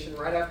conversation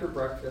right after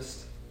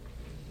breakfast.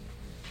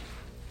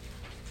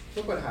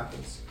 Look what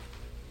happens.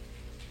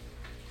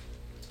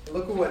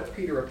 Look at what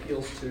Peter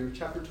appeals to.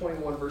 Chapter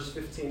 21, verse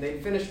 15.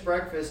 They finished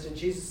breakfast, and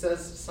Jesus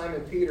says to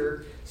Simon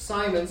Peter,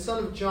 Simon,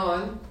 son of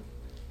John,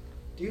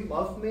 do you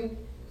love me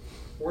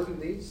more than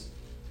these?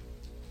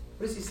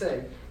 What does he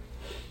say?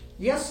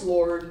 Yes,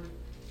 Lord,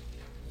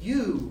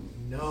 you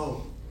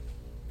know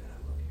that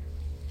I love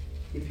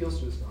you. He appeals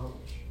to his knowledge.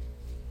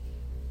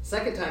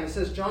 Second time, he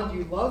says, John, do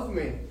you love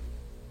me?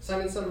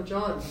 Simon, son of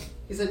John.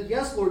 He said,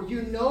 yes, Lord,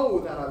 you know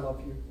that I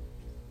love you.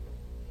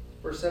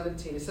 Verse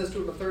 17, he says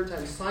to him a third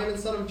time, Simon,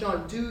 son of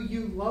John, do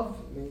you love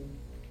me?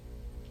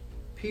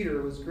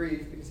 Peter was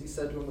grieved because he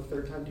said to him a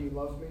third time, do you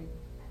love me?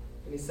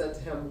 And he said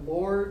to him,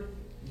 Lord,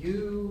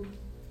 you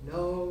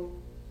know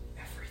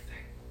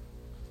everything.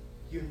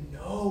 You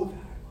know that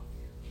I love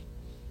you.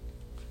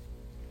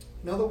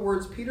 In other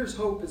words, Peter's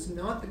hope is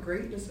not the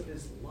greatness of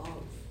his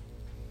love,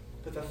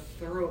 but the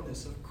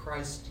thoroughness of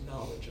Christ's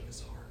knowledge of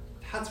his heart.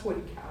 That's what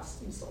he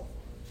casts himself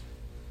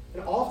on.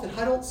 And often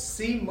I don't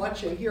see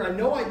much in here. I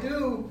know I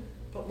do,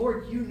 but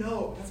Lord, you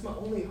know. That's my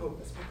only hope.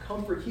 That's my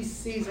comfort. He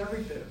sees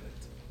every bit of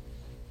it.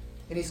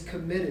 And he's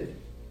committed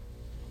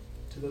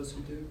to those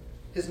who do.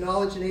 His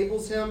knowledge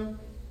enables him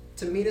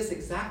to meet us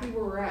exactly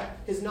where we're at.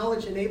 His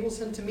knowledge enables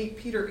him to meet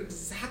Peter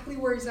exactly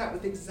where he's at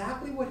with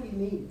exactly what he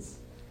needs.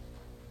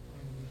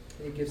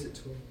 And he gives it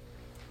to him.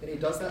 And he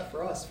does that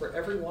for us, for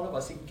every one of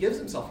us. He gives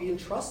himself. He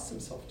entrusts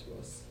himself to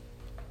us.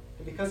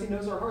 And because he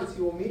knows our hearts,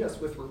 he will meet us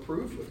with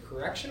reproof, with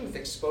correction, with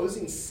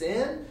exposing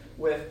sin,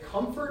 with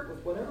comfort,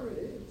 with whatever it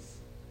is.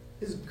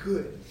 His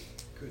good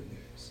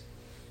news.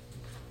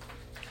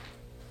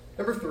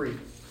 Number 3.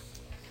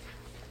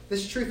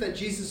 This truth that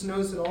Jesus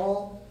knows it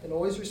all and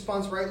always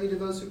responds rightly to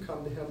those who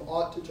come to him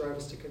ought to drive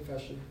us to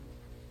confession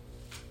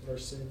of our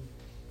sin.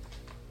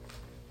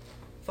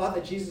 Thought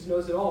that Jesus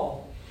knows it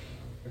all.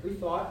 Every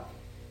thought,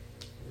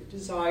 every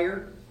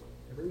desire,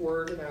 every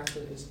word and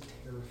action is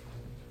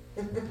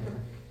terrifying.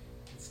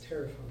 It's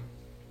terrifying.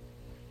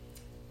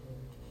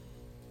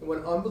 And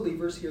when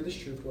unbelievers hear this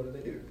truth, what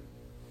do?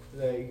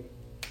 They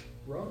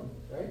run,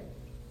 right?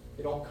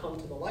 They don't come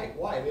to the light.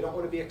 Why? They don't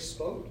want to be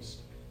exposed.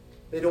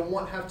 They don't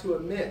want to have to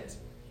admit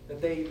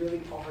that they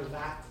really are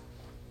that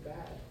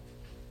bad.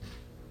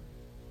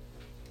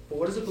 But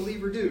what does a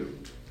believer do?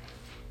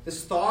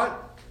 This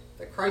thought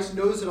that Christ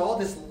knows it all,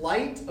 this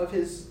light of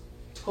his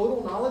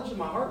total knowledge of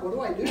my heart,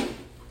 what do?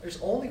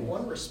 There's only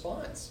one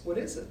response. What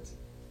is it?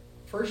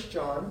 1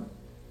 John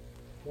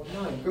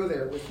 1:9. Go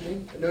there with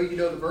me. I know you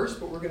know the verse,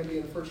 but we're going to be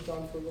in 1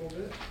 John for a little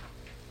bit.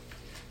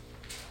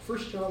 1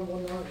 John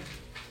 1:9.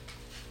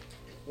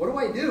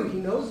 What do? He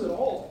knows it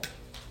all.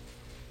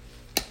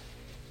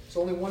 There's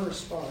only one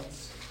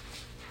response,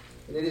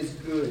 and it is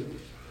good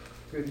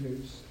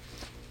news.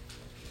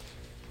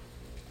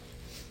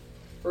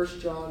 1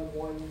 John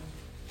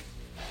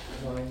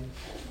 1:9.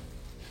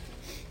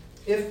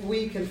 If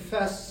we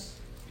confess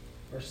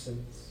our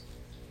sins,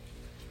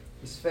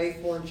 he's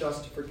faithful and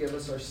just to forgive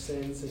us our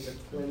sins and to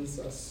cleanse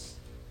us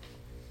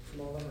from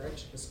all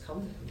unrighteousness.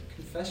 Come to him.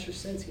 Confess your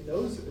sins. He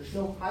knows it. There's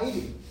no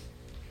hiding.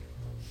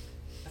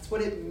 That's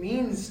what it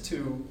means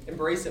to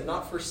embrace him,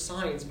 not for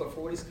signs, but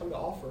for what he's come to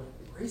offer.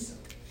 Embrace him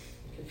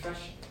in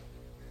confession.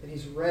 And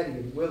he's ready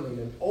and willing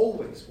and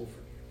always will forgive.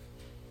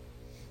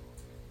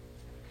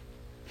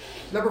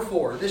 Number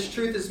 4, this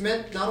truth is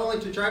meant not only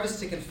to drive us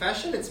to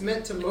confession, it's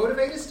meant to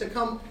motivate us to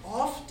come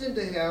often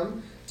to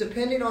him,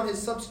 depending on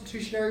his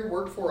substitutionary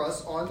work for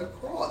us on the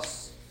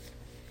cross.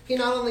 He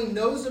not only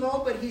knows it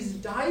all, but he's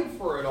died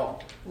for it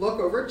all. Look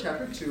over at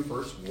chapter 2,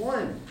 verse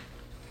 1.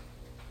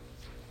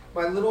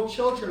 My little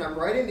children, I'm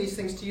writing these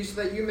things to you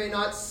so that you may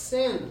not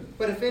sin.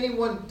 But if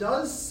anyone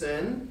does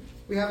sin,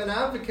 we have an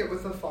advocate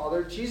with the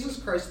Father, Jesus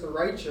Christ the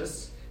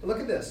righteous. And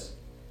look at this.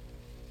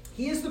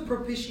 He is the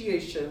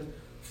propitiation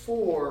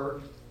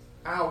for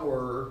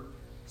our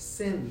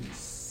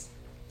sins.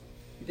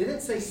 He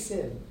didn't say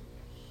sin.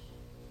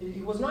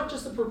 He was not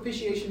just a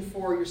propitiation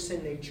for your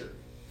sin nature,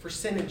 for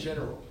sin in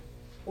general.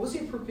 What was he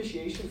a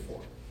propitiation for?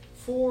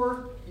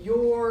 For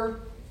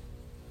your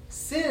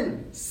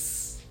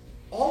sins.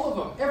 All of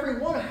them. Every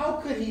one. How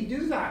could he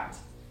do that?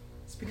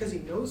 It's because he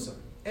knows them.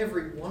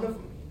 Every one of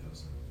them he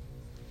knows them.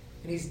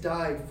 And he's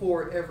died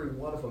for every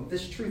one of them.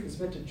 This truth is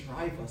meant to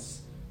drive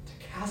us to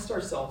cast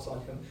ourselves on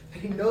him.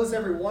 That he knows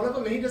every one of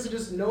them. And he doesn't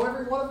just know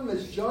every one of them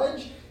as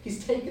judge.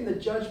 He's taken the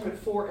judgment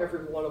for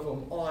every one of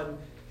them on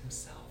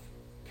himself.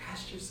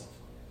 Cast yourself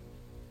on him.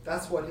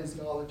 That's what his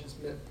knowledge is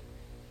meant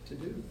to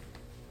do.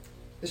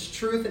 This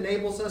truth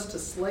enables us to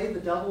slay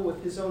the devil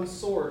with his own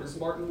sword, as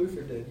Martin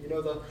Luther did. You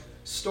know the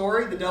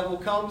story? The devil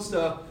comes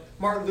to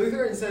Martin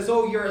Luther and says,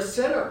 "Oh, you're a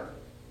sinner."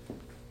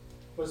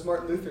 What does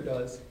Martin Luther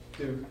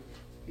do?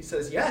 He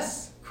says,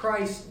 "Yes,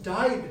 Christ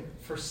died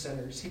for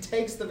sinners." He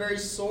takes the very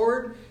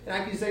sword and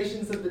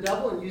accusations of the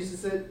devil and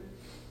uses it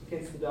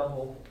against the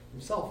devil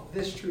himself.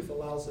 This truth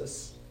allows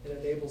us and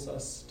enables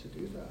us to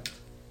do that.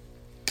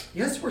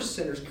 Yes, we're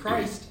sinners.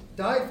 Christ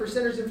died for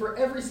sinners and for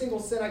every single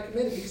sin I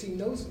committed because he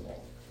knows them all.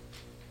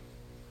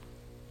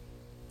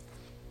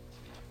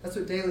 That's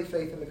what daily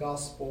faith in the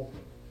gospel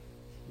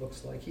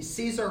looks like. He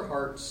sees our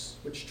hearts,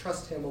 which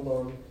trust him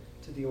alone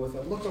to deal with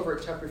them. Look over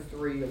at chapter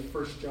 3 of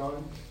 1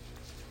 John.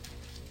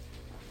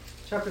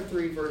 Chapter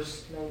 3,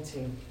 verse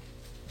 19.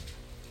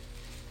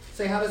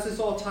 Say, how does this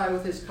all tie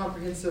with his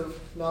comprehensive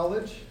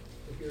knowledge?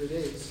 Well, here it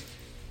is.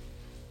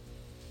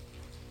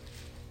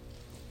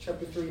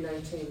 Chapter 3,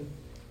 19.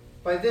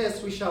 By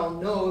this we shall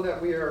know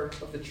that we are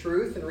of the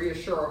truth and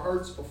reassure our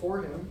hearts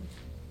before him.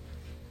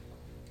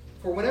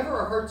 For whenever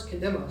our hearts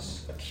condemn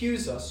us,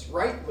 accuse us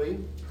rightly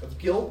of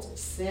guilt,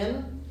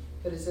 sin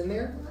that is in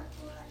there,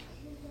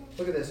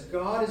 look at this.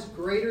 God is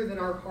greater than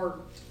our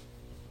heart.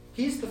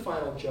 He's the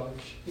final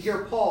judge. You hear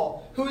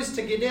Paul, who is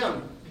to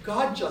condemn?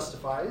 God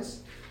justifies.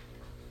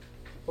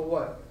 But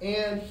what?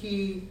 And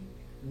he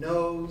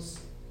knows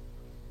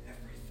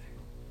everything.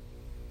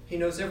 He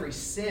knows every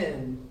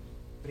sin,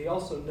 but he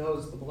also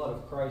knows the blood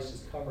of Christ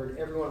has covered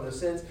every one of those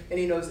sins. And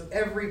he knows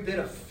every bit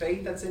of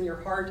faith that's in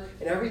your heart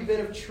and every bit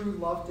of true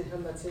love to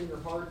him that's in your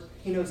heart.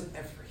 He knows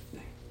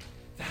everything.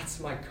 That's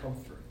my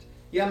comfort.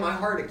 Yeah, my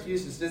heart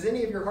accuses. Does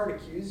any of your heart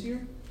accuse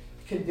you?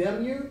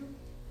 Condemn you?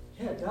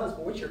 Yeah, it does.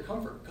 But what's your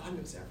comfort? God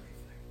knows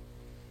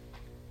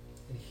everything.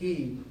 And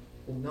he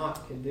will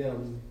not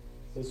condemn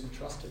those who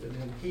trusted in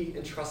him. He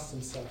entrusts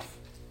himself.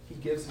 He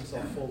gives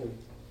himself fully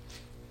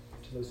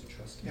to those who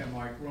trust him. Yeah,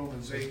 Mike,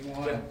 Romans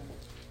 8:1. Yeah.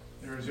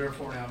 There is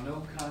therefore now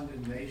no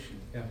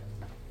condemnation Yeah.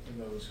 for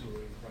those who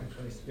are in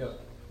Christ. Yep.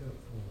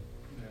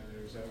 Yeah,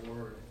 there's that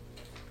word.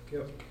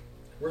 Yep.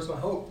 Where's my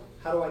hope?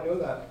 How do I know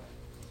that?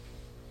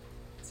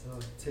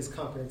 It's his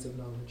comprehensive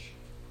knowledge.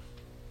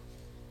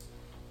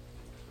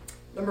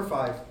 Number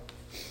 5,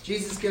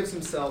 Jesus gives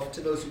himself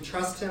to those who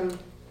trust him.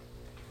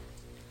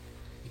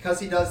 Because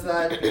he does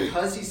that,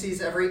 because he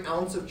sees every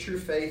ounce of true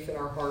faith in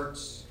our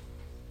hearts.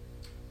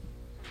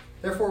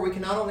 Therefore, we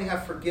can not only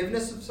have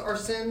forgiveness of our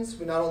sins,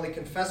 we not only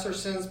confess our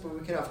sins, but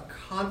we can have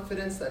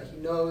confidence that he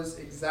knows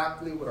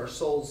exactly what our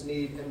souls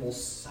need and will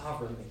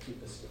sovereignly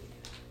keep us to the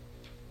end.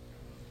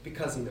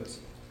 Because he knows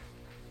it.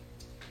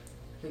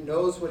 He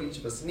knows what each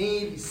of us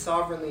need. He's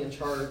sovereignly in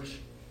charge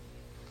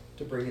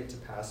to bring it to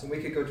pass. And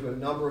we could go to a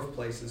number of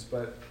places,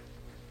 but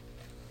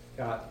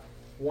got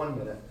 1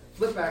 minute.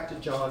 Flip back to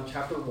John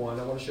chapter 1.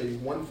 I want to show you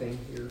one thing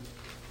here.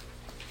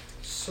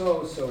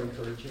 So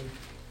encouraging.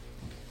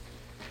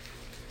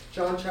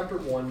 John chapter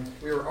 1.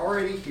 We are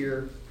already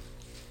here.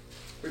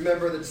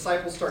 Remember, the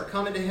disciples start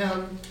coming to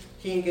him.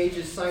 He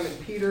engages Simon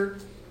Peter.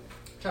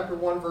 Chapter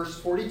 1, verse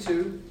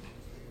 42.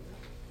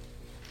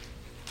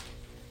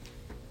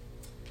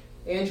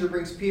 Andrew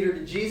brings Peter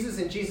to Jesus,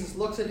 and Jesus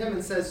looks at him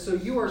and says, "So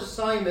you are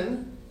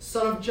Simon,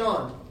 son of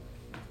John.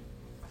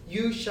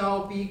 You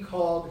shall be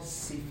called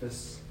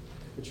Cephas,"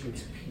 which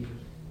means Peter.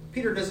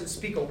 Peter doesn't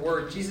speak a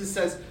word. Jesus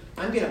says,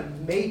 "I'm going to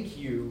make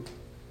you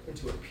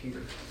into a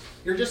Peter.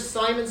 You're just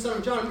Simon, son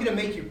of John. I'm going to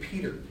make you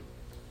Peter."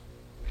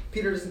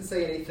 Peter doesn't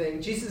say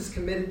anything. Jesus is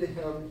committed to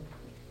him.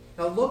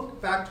 Now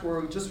look back to where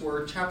we just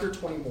were, chapter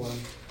 21.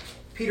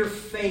 Peter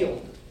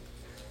failed.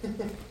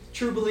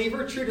 True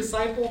believer, true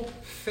disciple,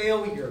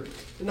 failure.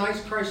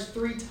 Denies Christ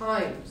 3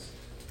 times.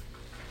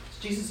 Is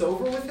Jesus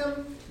over with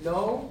him?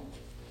 No.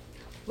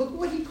 Look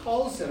what he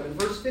calls him in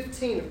verse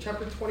 15 of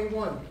chapter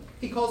 21.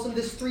 He calls him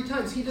this 3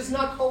 times. He does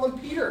not call him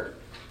Peter.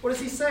 What does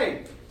he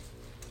say?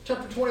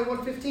 Chapter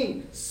 21,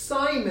 15.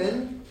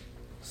 Simon,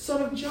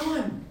 son of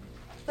John.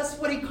 That's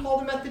what he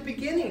called him at the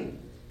beginning.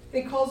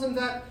 And he calls him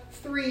that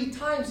 3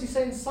 times. He's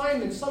saying,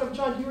 Simon, son of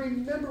John, you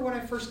remember when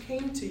I first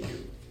came to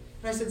you.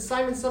 And I said,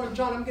 Simon, son of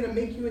John, I'm going to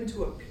make you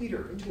into a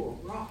Peter, into a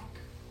rock.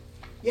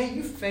 Yeah,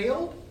 you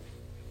failed.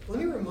 Let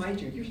me remind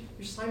you,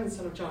 you're Simon,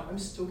 son of John. I'm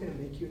still going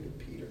to make you into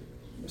Peter.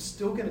 I'm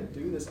still going to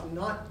do this. I'm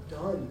not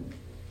done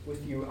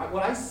with you.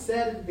 What I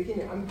said at the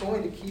beginning, I'm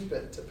going to keep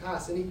it to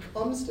pass. And he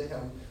comes to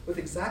him with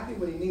exactly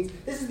what he needs.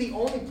 This is the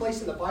only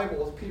place in the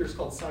Bible where Peter's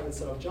called Simon,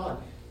 son of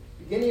John.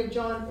 Beginning of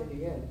John and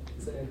the end.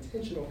 It's an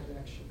intentional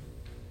connection.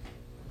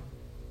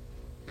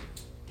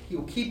 He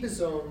will keep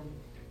his own.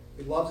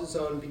 He loves his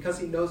own. Because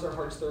he knows our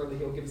hearts thoroughly,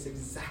 he'll give us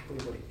exactly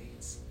what he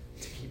needs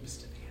to keep us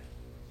to the end.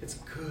 It's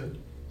good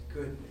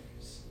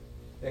news.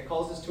 And it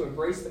calls us to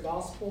embrace the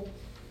gospel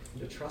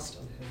and to trust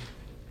on him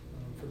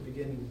from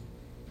beginning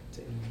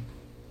to end.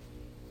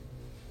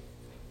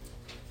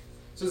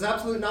 So his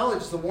absolute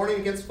knowledge is the warning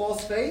against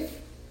false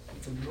faith.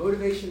 It's a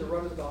motivation to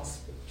run to the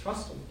gospel.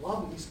 Trust him.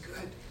 Love him. He's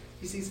good.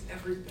 He sees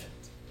every bit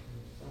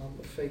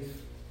of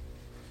faith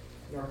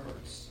in our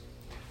hearts.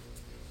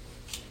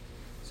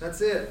 So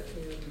that's it.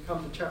 And we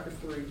come to chapter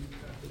 3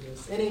 after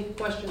this. Any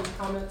questions,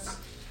 comments?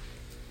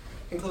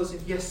 In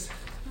closing, yes?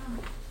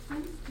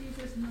 Since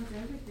Jesus knows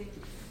everything,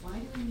 why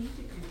do we need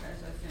to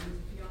confess our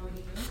sins if he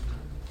already knows them?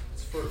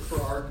 It's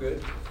for our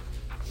good.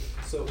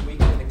 So we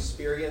can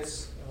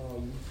experience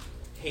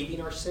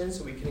hating our sins,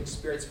 so we can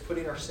experience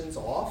putting our sins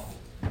off,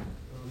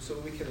 so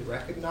we can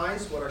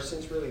recognize what our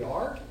sins really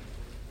are.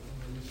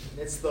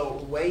 It's the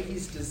way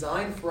he's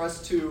designed for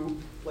us to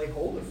lay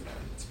hold of them.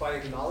 It's by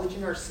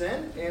acknowledging our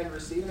sin and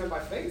receiving it by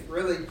faith.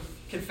 Really,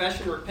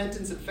 confession,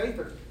 repentance, and faith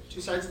are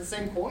 2 sides of the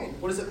same coin.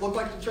 What does it look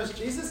like to trust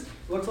Jesus? It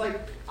looks like,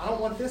 I don't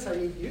want this, I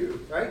need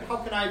you, right? How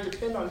can I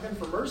depend on him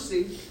for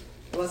mercy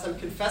unless I'm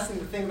confessing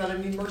the thing that I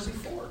need mercy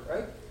for,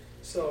 right?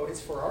 So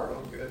it's for our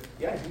own good.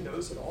 Yeah, he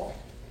knows it all.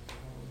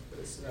 But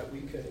it's so that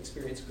we can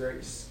experience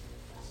grace.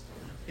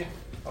 Yeah.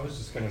 I was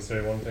just going to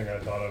say one thing I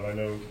thought of. I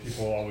know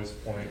people always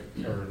point,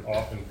 or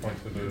often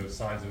point to the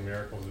signs and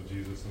miracles of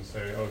Jesus and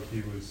say, oh,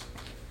 he was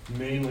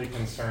mainly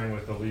concerned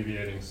with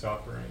alleviating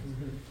suffering.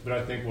 Mm-hmm. But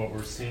I think what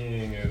we're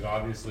seeing is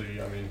obviously,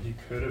 he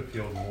could have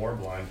healed more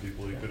blind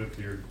people. He could have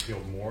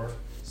healed more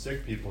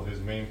sick people. His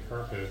main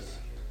purpose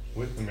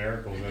with the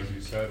miracles, as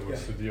you said,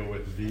 was to deal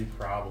with the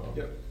problem,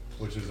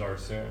 which is our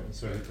sin.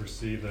 So he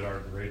perceived that our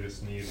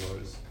greatest need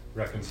was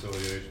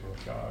reconciliation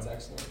with God. That's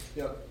excellent.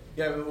 Yep.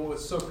 Yeah,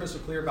 what's so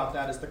crystal clear about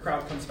that is the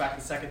crowd comes back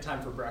the second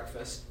time for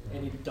breakfast,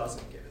 and he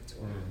doesn't give it to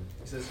him.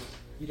 He says,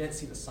 you didn't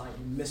see the sign.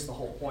 You missed the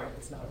whole point.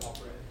 It's not about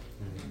bread.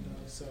 And,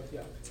 so,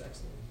 yeah, it's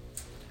excellent.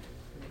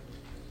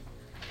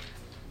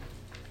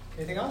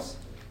 Anything else?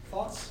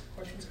 Thoughts,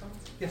 questions,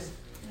 comments? Yes?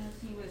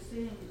 As he was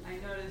saying, I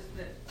noticed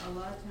that a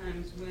lot of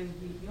times when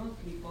he healed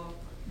people,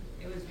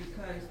 it was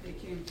because they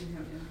came to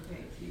him in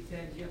faith. He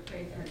said, your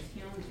faith has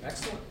healed you.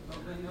 Excellent.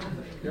 Over and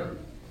over. Yep.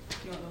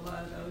 He healed a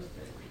lot of those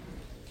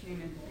that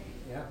came in faith.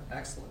 Yeah,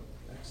 excellent.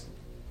 Excellent.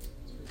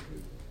 That's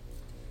very good.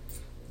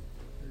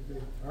 Very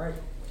good. All right,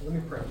 let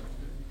me pray.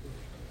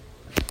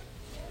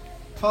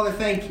 Father,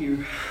 thank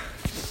you.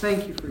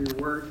 Thank you for your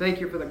word. Thank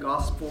you for the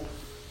gospel.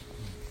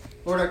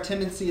 Lord, our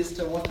tendency is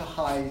to want to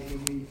hide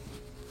when we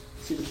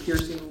see the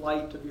piercing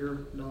light of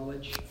your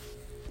knowledge.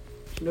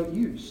 You don't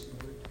use,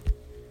 Lord.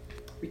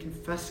 We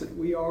confess it.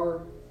 We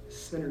are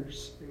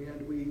sinners,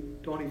 and we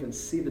don't even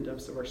see the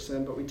depths of our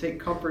sin, but we take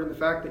comfort in the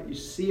fact that you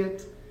see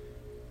it.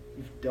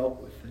 You've dealt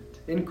with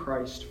it in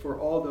Christ for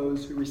all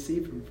those who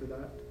receive him for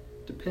that,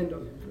 depend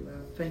on him for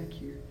that.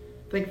 Thank you.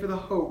 Thank you for the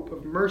hope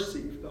of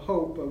mercy, for the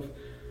hope of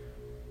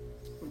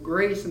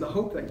grace, and the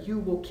hope that you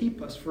will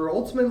keep us. For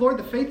ultimately, Lord,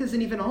 the faith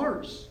isn't even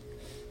ours.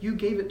 You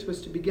gave it to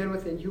us to begin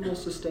with, and you will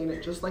sustain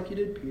it just like you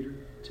did Peter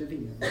to the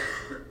end.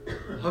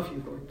 Love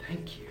you, Lord.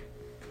 Thank you.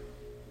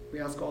 We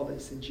ask all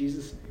this in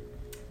Jesus' name.